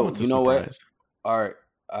 Just tell them Yo, it's a you know what? surprise. All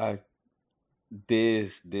right,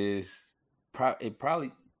 this it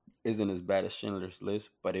probably isn't as bad as Schindler's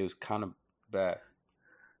List, but it was kind of bad.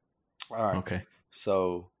 All right, Okay.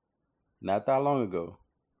 so not that long ago,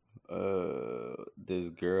 this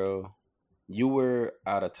girl, you were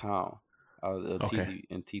out of town. I was Okay.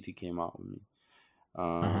 TT and TT came out with me.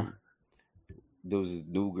 Uh-huh. There was this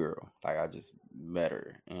new girl, like I just met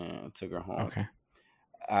her and took her home. Okay.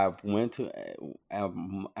 I went to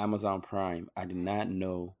Amazon Prime. I did not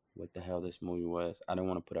know what the hell this movie was. I didn't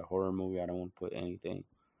want to put a horror movie. I don't want to put anything.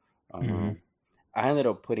 Mm-hmm. I ended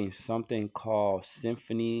up putting something called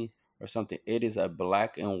Symphony or something. It is a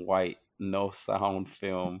black and white, no sound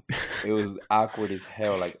film. It was awkward as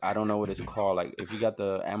hell. Like I don't know what it's called. Like if you got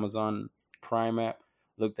the Amazon Prime app,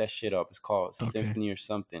 look that shit up. It's called Okay. Symphony or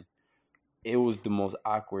something. It was the most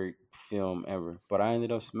awkward film ever, but I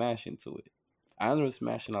ended up smashing to it. I ended up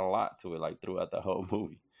smashing a lot to it, like throughout the whole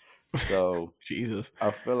movie. So Jesus. I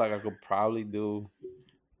feel like I could probably do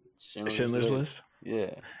Schindler's List.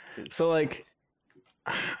 Yeah. 'Cause- So like,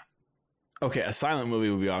 okay, a silent movie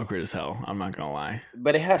would be awkward as hell. I'm not gonna lie.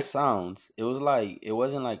 but it has sounds. It was like it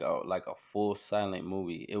wasn't like a full silent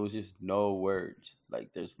movie. It was just no words.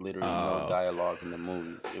 Like there's literally no Oh. dialogue in the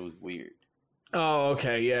movie. It was weird. Oh,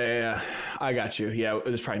 okay. Yeah. I got you. Yeah,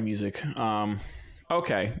 there's probably music.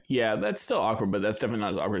 Okay. Yeah, that's still awkward, but that's definitely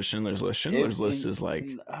not as awkward as Schindler's List. Schindler's List is like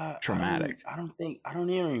traumatic. I don't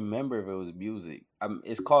even remember if it was music.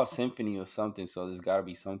 It's called Symphony or something, so there's got to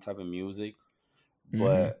be some type of music.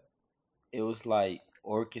 But it was like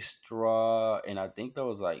orchestra, and I think there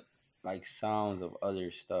was like sounds of other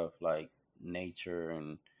stuff like nature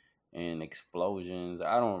and explosions.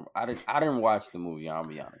 I didn't watch the movie. I'll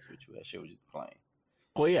be honest with you. That shit was just playing.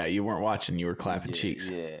 Well, yeah, you weren't watching. You were clapping cheeks.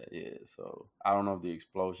 Yeah. So I don't know if the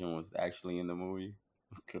explosion was actually in the movie.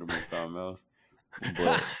 Could have been something else.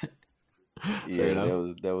 But yeah,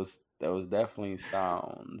 there was definitely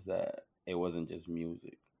sounds that it wasn't just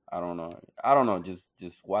music. I don't know. Just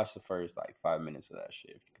watch the first like 5 minutes of that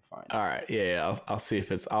shit if you can find it. All right, yeah. I'll see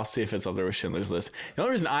if it's up there with Schindler's List. The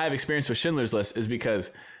only reason I have experience with Schindler's List is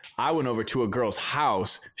because I went over to a girl's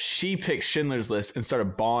house. She picked Schindler's List and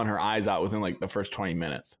started bawling her eyes out within like the first 20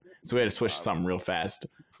 minutes. So we had to switch to something real fast,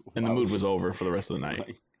 and the mood was over for the rest of the night.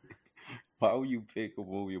 Like, why would you pick a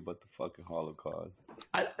movie about the fucking Holocaust?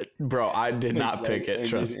 I did not pick it.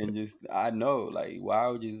 Trust me. I know. Like, why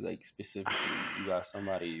would you like specifically? You got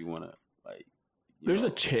somebody you want to like. There's a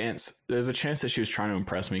chance that she was trying to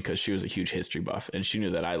impress me because she was a huge history buff and she knew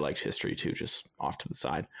that I liked history too, just off to the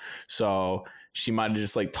side. So she might have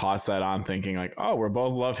just like tossed that on thinking like, oh, we're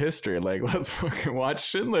both love history. Like, let's fucking watch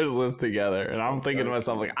Schindler's List together. And I'm thinking to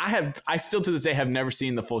myself, like, I still to this day have never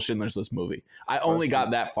seen the full Schindler's List movie. I only got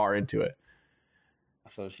that far into it.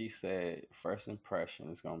 So she said, first impression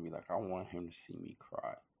is going to be like, I want him to see me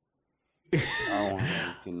cry. I want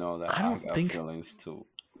him to know that I got feelings too.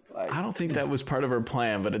 Like, I don't think that was part of her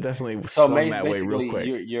plan, but it definitely swung that way real quick.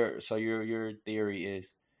 Your theory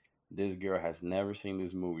is this girl has never seen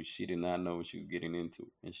this movie. She did not know what she was getting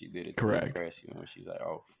into, and she did it to impress you. And she's like,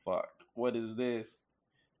 "Oh fuck, what is this?"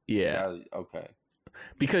 Yeah, okay.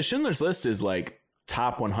 Because Schindler's List is like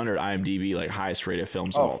top 100 IMDb, like highest rated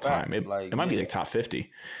films of all time. It might be like top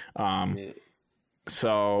 50.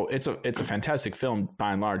 So it's a fantastic film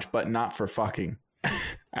by and large, but not for fucking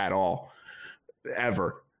at all,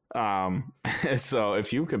 ever. So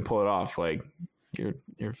if you can pull it off, like you're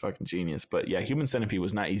a fucking genius. But yeah, Human Centipede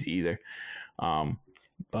was not easy either.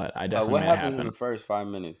 But I definitely what made it happens happen. in the first 5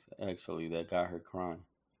 minutes actually that got her crying?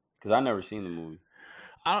 Because I never seen the movie.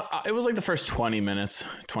 It was like the first 25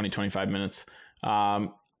 minutes. I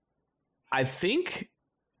think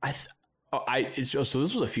so this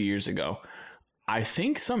was a few years ago. I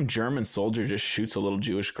think some German soldier just shoots a little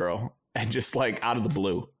Jewish girl and just like out of the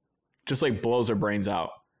blue, just like blows her brains out.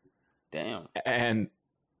 Damn. And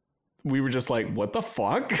we were just like, what the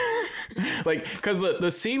fuck? Like, because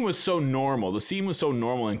the scene was so normal. The scene was so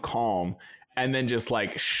normal and calm. And then just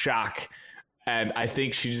like shock. And I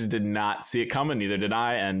think she just did not see it coming. Neither did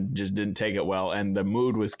I. And just didn't take it well. And the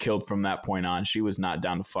mood was killed from that point on. She was not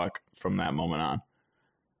down to fuck from that moment on.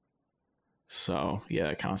 So, yeah,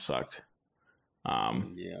 it kind of sucked.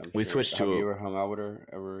 We switched to... Have you ever hung out with her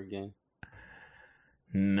ever again?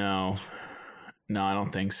 No, No, I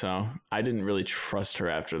don't think so. I didn't really trust her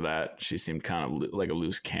after that. She seemed kind of like a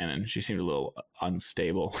loose cannon. She seemed a little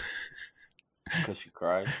unstable. Because she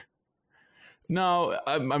cried. No,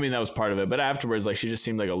 I mean that was part of it, but afterwards, like she just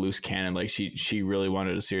seemed like a loose cannon. Like she really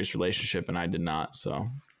wanted a serious relationship, and I did not. So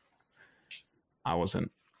I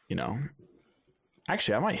wasn't, you know.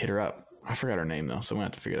 Actually, I might hit her up. I forgot her name though, so I'm gonna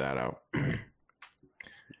have to figure that out.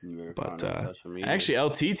 But actually,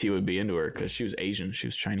 LTT would be into her because she was Asian. She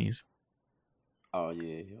was Chinese. Oh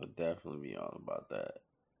yeah, he'll definitely be all about that.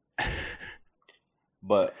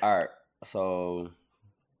 But all right, so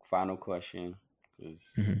final question because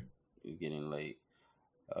it's getting late.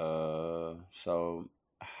 So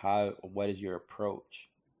what is your approach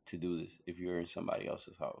to do this if you're in somebody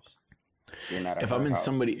else's house? You're not at if I'm in house.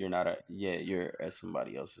 somebody, you're not at you're at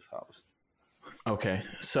somebody else's house. Okay,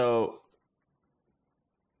 so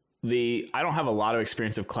I don't have a lot of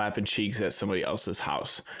experience of clapping cheeks at somebody else's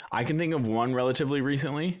house. I can think of one relatively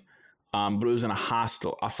recently, but it was in a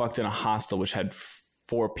hostel. I fucked in a hostel which had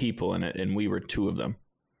 4 people in it, and we were 2 of them.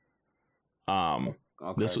 Okay,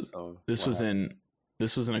 this was in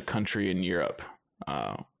a country in Europe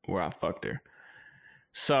where I fucked her.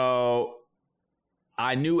 So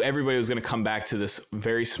I knew everybody was going to come back to this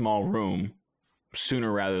very small room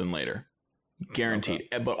sooner rather than later. Guaranteed.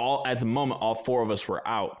 Okay. But at the moment, all 4 of us were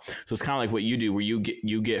out. So it's kind of like what you do, where you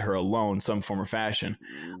get her alone, some form or fashion.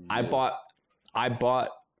 Yeah. I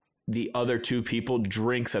bought the other 2 people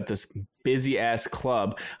drinks at this busy ass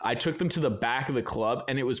club. I took them to the back of the club,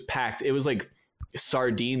 and it was packed. It was like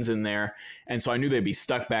sardines in there, and so I knew they'd be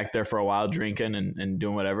stuck back there for a while drinking and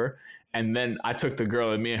doing whatever. And then I took the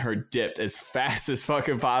girl, and me and her dipped as fast as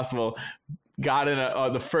fucking possible. Got in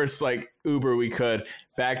the first like Uber we could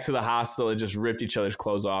back to the hostel and just ripped each other's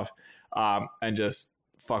clothes off and just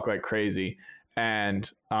fuck like crazy. And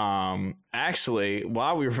actually,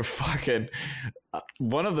 while we were fucking,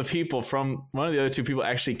 one of the other 2 people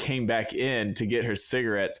actually came back in to get her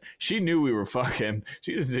cigarettes. She knew we were fucking.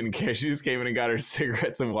 She just didn't care. She just came in and got her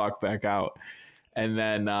cigarettes and walked back out. And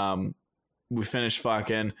then we finished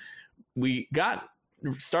fucking. We got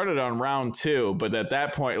started on round 2, but at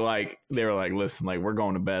that point, like they were like, listen, like we're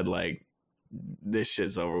going to bed, like this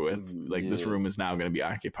shit's over with, like this room is now going to be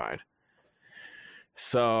occupied.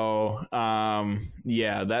 So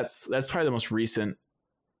that's probably the most recent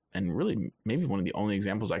and really maybe one of the only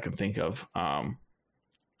examples I can think of.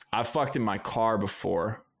 I fucked in my car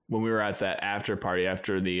before when we were at that after party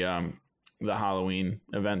after the Halloween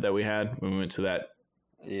event that we had when we went to that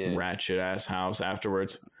ratchet ass house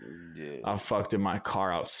afterwards. I fucked in my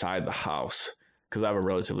car outside the house because I have a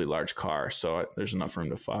relatively large car, so there's enough room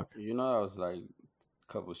to fuck. You know, I was like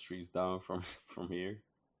a couple streets down from here.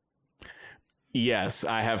 Yes,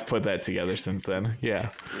 I have put that together since then.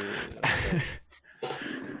 Yeah.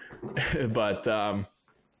 But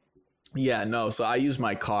no. So I use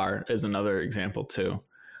my car as another example too.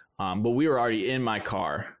 But we were already in my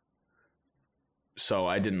car, so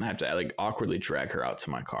I didn't have to like awkwardly drag her out to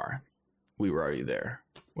my car. We were already there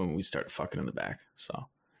when we started fucking in the back, so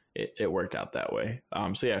it worked out that way.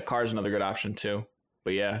 So yeah, car's another good option too.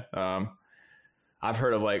 But yeah, I've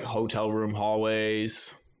heard of like hotel room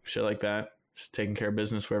hallways, shit like that. Just taking care of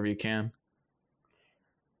business wherever you can.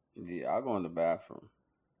 Yeah, I'll go in the bathroom.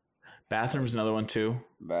 Bathroom's another one too.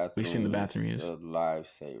 Bathroom. We've seen the bathroom use. A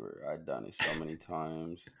lifesaver. I've done it so many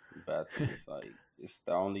times. Bathroom is like it's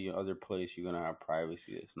the only other place you're gonna have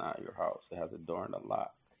privacy. It's not your house. It has a door and a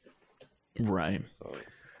lock. Right. So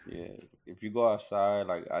yeah, if you go outside,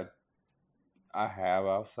 like I have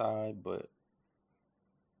outside, but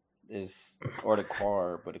the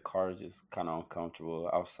car is just kind of uncomfortable.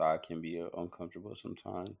 Outside can be uncomfortable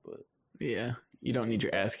sometimes, but yeah, you don't need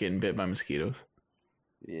your ass getting bit by mosquitoes.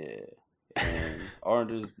 Yeah, and or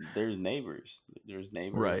there's neighbors. There's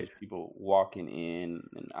neighbors. Right. There's people walking in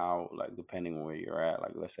and out, like depending on where you're at.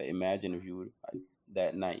 Like let's say, imagine if you would like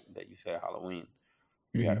that night that you said Halloween,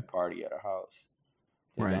 you had a party at a house.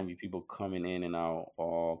 There's gonna be people coming in and out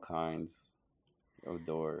all kinds of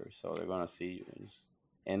doors, so they're gonna see you.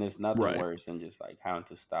 And it's nothing worse than just like having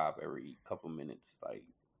to stop every couple minutes, like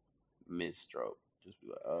mid-stroke. Just be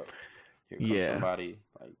like, oh, here comes somebody.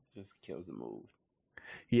 Like, just kills the mood.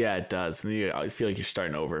 Yeah, it does. I feel like you're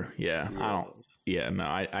starting over. Yeah,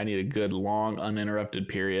 I need a good, long, uninterrupted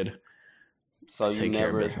period. So you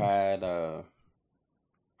never had,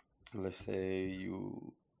 let's say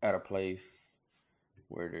you at a place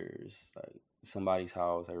where there's like somebody's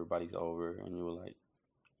house, everybody's over, and you were like,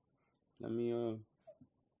 let me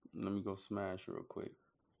go smash real quick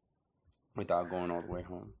without going all the way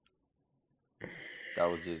home.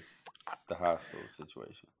 That was just the hostel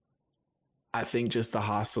situation. I think just the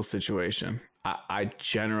hostel situation. I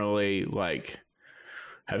generally like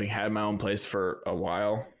having had my own place for a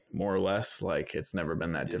while, more or less. Like it's never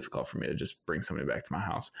been that difficult for me to just bring somebody back to my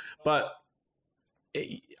house. But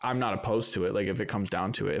I'm not opposed to it. Like if it comes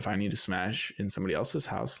down to it, if I need to smash in somebody else's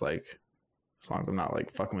house, like as long as I'm not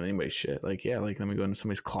like fucking with anybody's shit, like yeah, like let me go into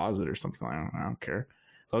somebody's closet or something. I don't care.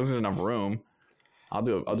 As long as there's enough room, I'll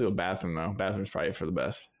do a bathroom though. Bathroom's probably for the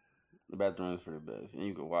best. The bathroom is for the best, and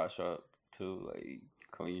you can wash up too, like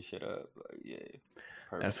clean shit up. Like yeah,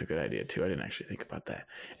 perfect. That's a good idea too. I didn't actually think about that.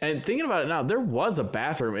 And thinking about it now, there was a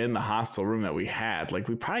bathroom in the hostel room that we had. Like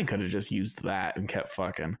we probably could have just used that and kept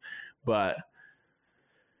fucking, but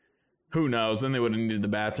who knows? Then they would have needed the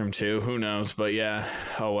bathroom too. Who knows? But yeah,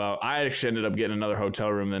 oh well. I actually ended up getting another hotel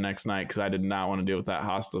room the next night because I did not want to deal with that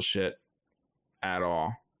hostel shit at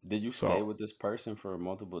all. Did you stay with this person for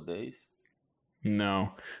multiple days?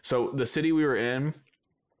 No. So the city we were in,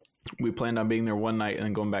 we planned on being there one night and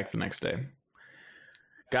then going back the next day.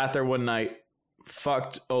 Got there one night,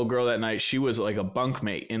 fucked old girl that night. She was like a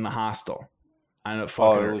bunkmate in the hostel. I ended up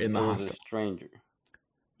fucking her in the hostel. It was a stranger.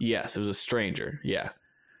 Yes, it was a stranger. Yeah.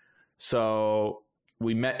 So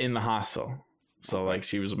we met in the hostel. So like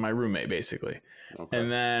she was my roommate basically. Okay.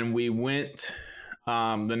 And then we went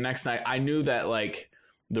the next night. I knew that like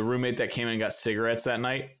the roommate that came in and got cigarettes that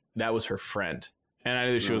night, that was her friend. And I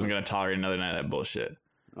knew that she wasn't going to tolerate another night of that bullshit.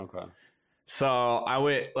 Okay. So I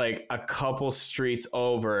went like a couple streets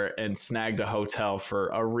over and snagged a hotel for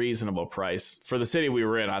a reasonable price. For the city we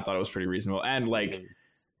were in, I thought it was pretty reasonable. And like,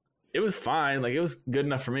 it was fine. Like it was good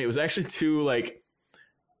enough for me. It was actually two like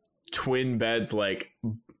twin beds, like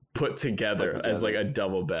put together as like a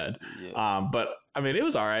double bed. Yeah. But I mean, it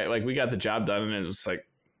was all right. Like we got the job done and it was like,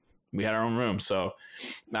 we had our own room. So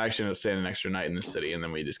I actually ended up staying an extra night in the city and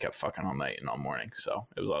then we just kept fucking all night and all morning. So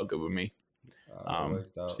it was all good with me.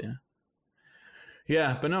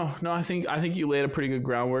 Yeah, but no, I think you laid a pretty good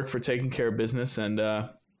groundwork for taking care of business and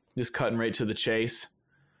just cutting right to the chase.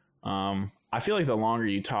 I feel like the longer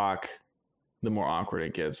you talk, the more awkward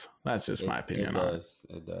it gets. That's just my opinion.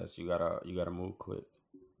 It does. You gotta move quick.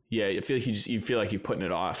 Yeah, I feel like you feel like you're putting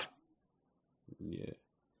it off. Yeah.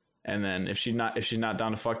 And then if she's not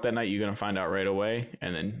down to fuck that night, you're gonna find out right away.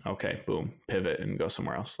 And then okay, boom, pivot and go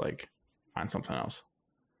somewhere else. Like find something else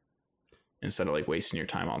instead of like wasting your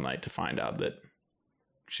time all night to find out that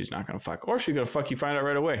she's not gonna fuck, or she's gonna fuck you. Find out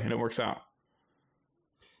right away, and it works out.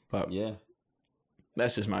 But yeah,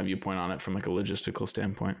 that's just my viewpoint on it from like a logistical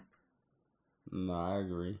standpoint. No, I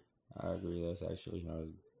agree. That's actually how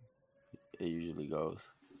it usually goes.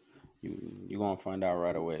 You're gonna find out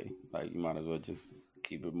right away. Like you might as well just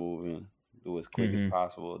keep it moving, do as quick as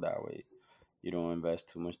possible. That way, you don't invest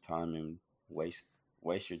too much time and waste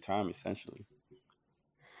your time essentially.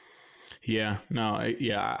 Yeah, no,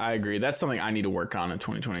 I agree. That's something I need to work on in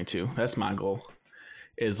 2022. That's my goal.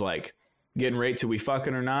 Is like getting right to we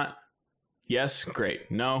fucking or not. Yes,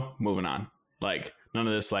 great. No, moving on. Like none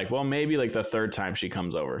of this. Like, well, maybe like the third time she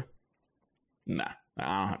comes over. Nah,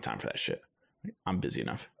 I don't have time for that shit. I'm busy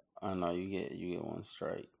enough. I know you get one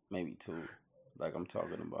strike, maybe two. Like I'm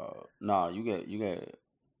talking about. No, you get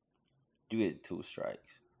 2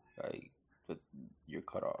 strikes. Like, but you're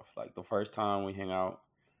cut off. Like the first time we hang out,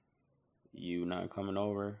 you not coming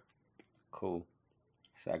over, cool.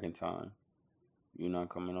 Second time, you not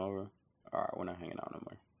coming over, all right, we're not hanging out no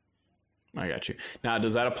more. I got you. Now,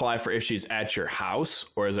 does that apply for if she's at your house,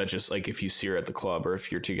 or is that just like if you see her at the club or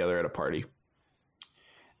if you're together at a party?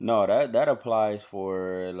 No, that applies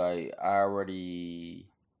for like I already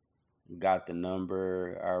got the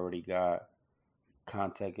number, I already got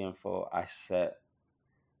contact info. I set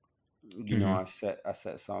I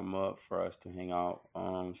set something up for us to hang out.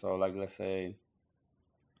 So like let's say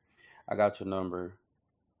I got your number.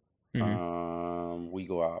 We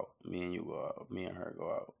go out. Me and you go out. Me and her go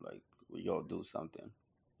out. Like we go do something,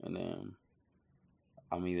 and then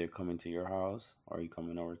I'm either coming to your house or you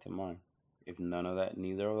coming over to mine. If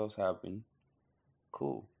neither of those happen,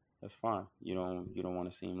 cool. That's fine. You don't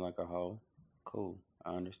want to seem like a hoe. Cool.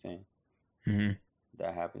 I understand.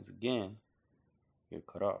 That happens again, you're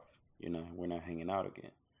cut off. We're not hanging out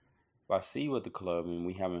again. If I see you at the club and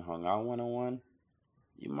we haven't hung out one-on-one,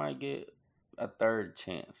 you might get a third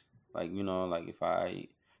chance. Like, like if I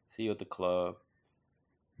see you at the club,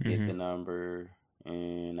 get the number,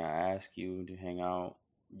 and I ask you to hang out,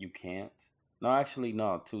 you can't. No, actually,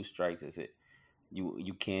 no, 2 strikes is it.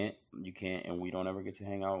 You can't, and we don't ever get to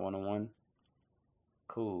hang out one-on-one.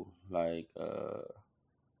 Cool. Like,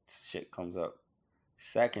 shit comes up.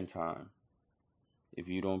 Second time, if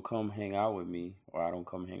you don't come hang out with me, or I don't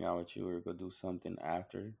come hang out with you, or go do something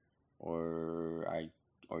after, or I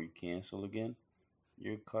or you cancel again,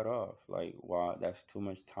 you're cut off. Like, wow, that's too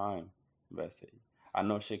much time invested. I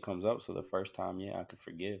know shit comes up, so the first time, yeah, I could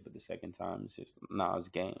forgive, but the second time, it's just nah, it's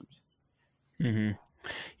games. Mm-hmm.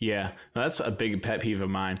 Yeah, no, that's a big pet peeve of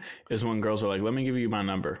mine. Is when girls are like, "Let me give you my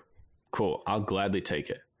number." Cool, I'll gladly take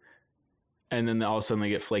it. And then all of a sudden they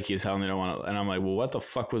get flaky as hell and they don't want to. And I'm like, well, what the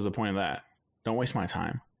fuck was the point of that? Don't waste my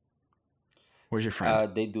time. Where's your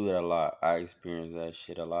friend? They do that a lot. I experience that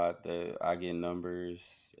shit a lot. I get numbers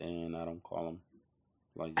and I don't call them.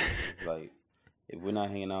 Like if we're not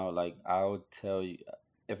hanging out, like I'll tell you,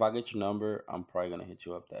 if I get your number, I'm probably gonna hit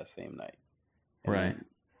you up that same night. And Right.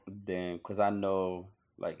 Then, cause I know,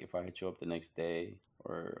 like if I hit you up the next day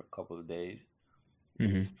or a couple of days,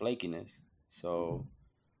 it's flakiness. So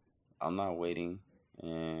I'm not waiting,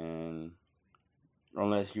 and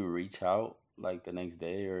unless you reach out like the next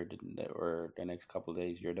day or the next couple of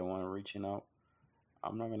days, you're the one reaching out.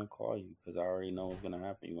 I'm not gonna call you because I already know what's gonna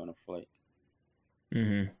happen. You're gonna flake.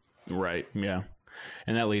 Mm-hmm. Right. Yeah.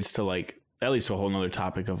 And that leads to a whole nother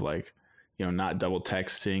topic of like, you know, not double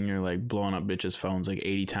texting or like blowing up bitches' phones like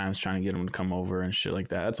 80 times trying to get them to come over and shit like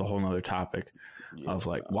that. That's a whole nother topic of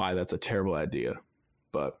like why that's a terrible idea.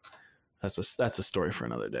 But that's a story for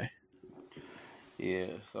another day. Yeah.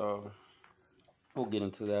 So we'll get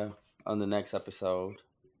into that on the next episode.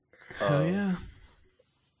 Hell yeah.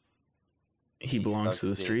 He She belongs to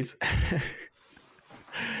the sucks streets.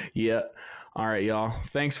 Yeah. All right, y'all.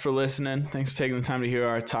 Thanks for listening. Thanks for taking the time to hear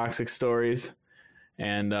our toxic stories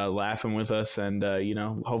and laughing with us. And, you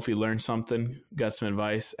know, hopefully learn something, got some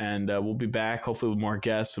advice. And we'll be back hopefully with more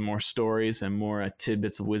guests and more stories and more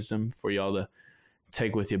tidbits of wisdom for y'all to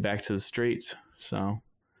take with you back to the streets. So we'll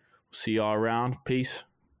see y'all around. Peace.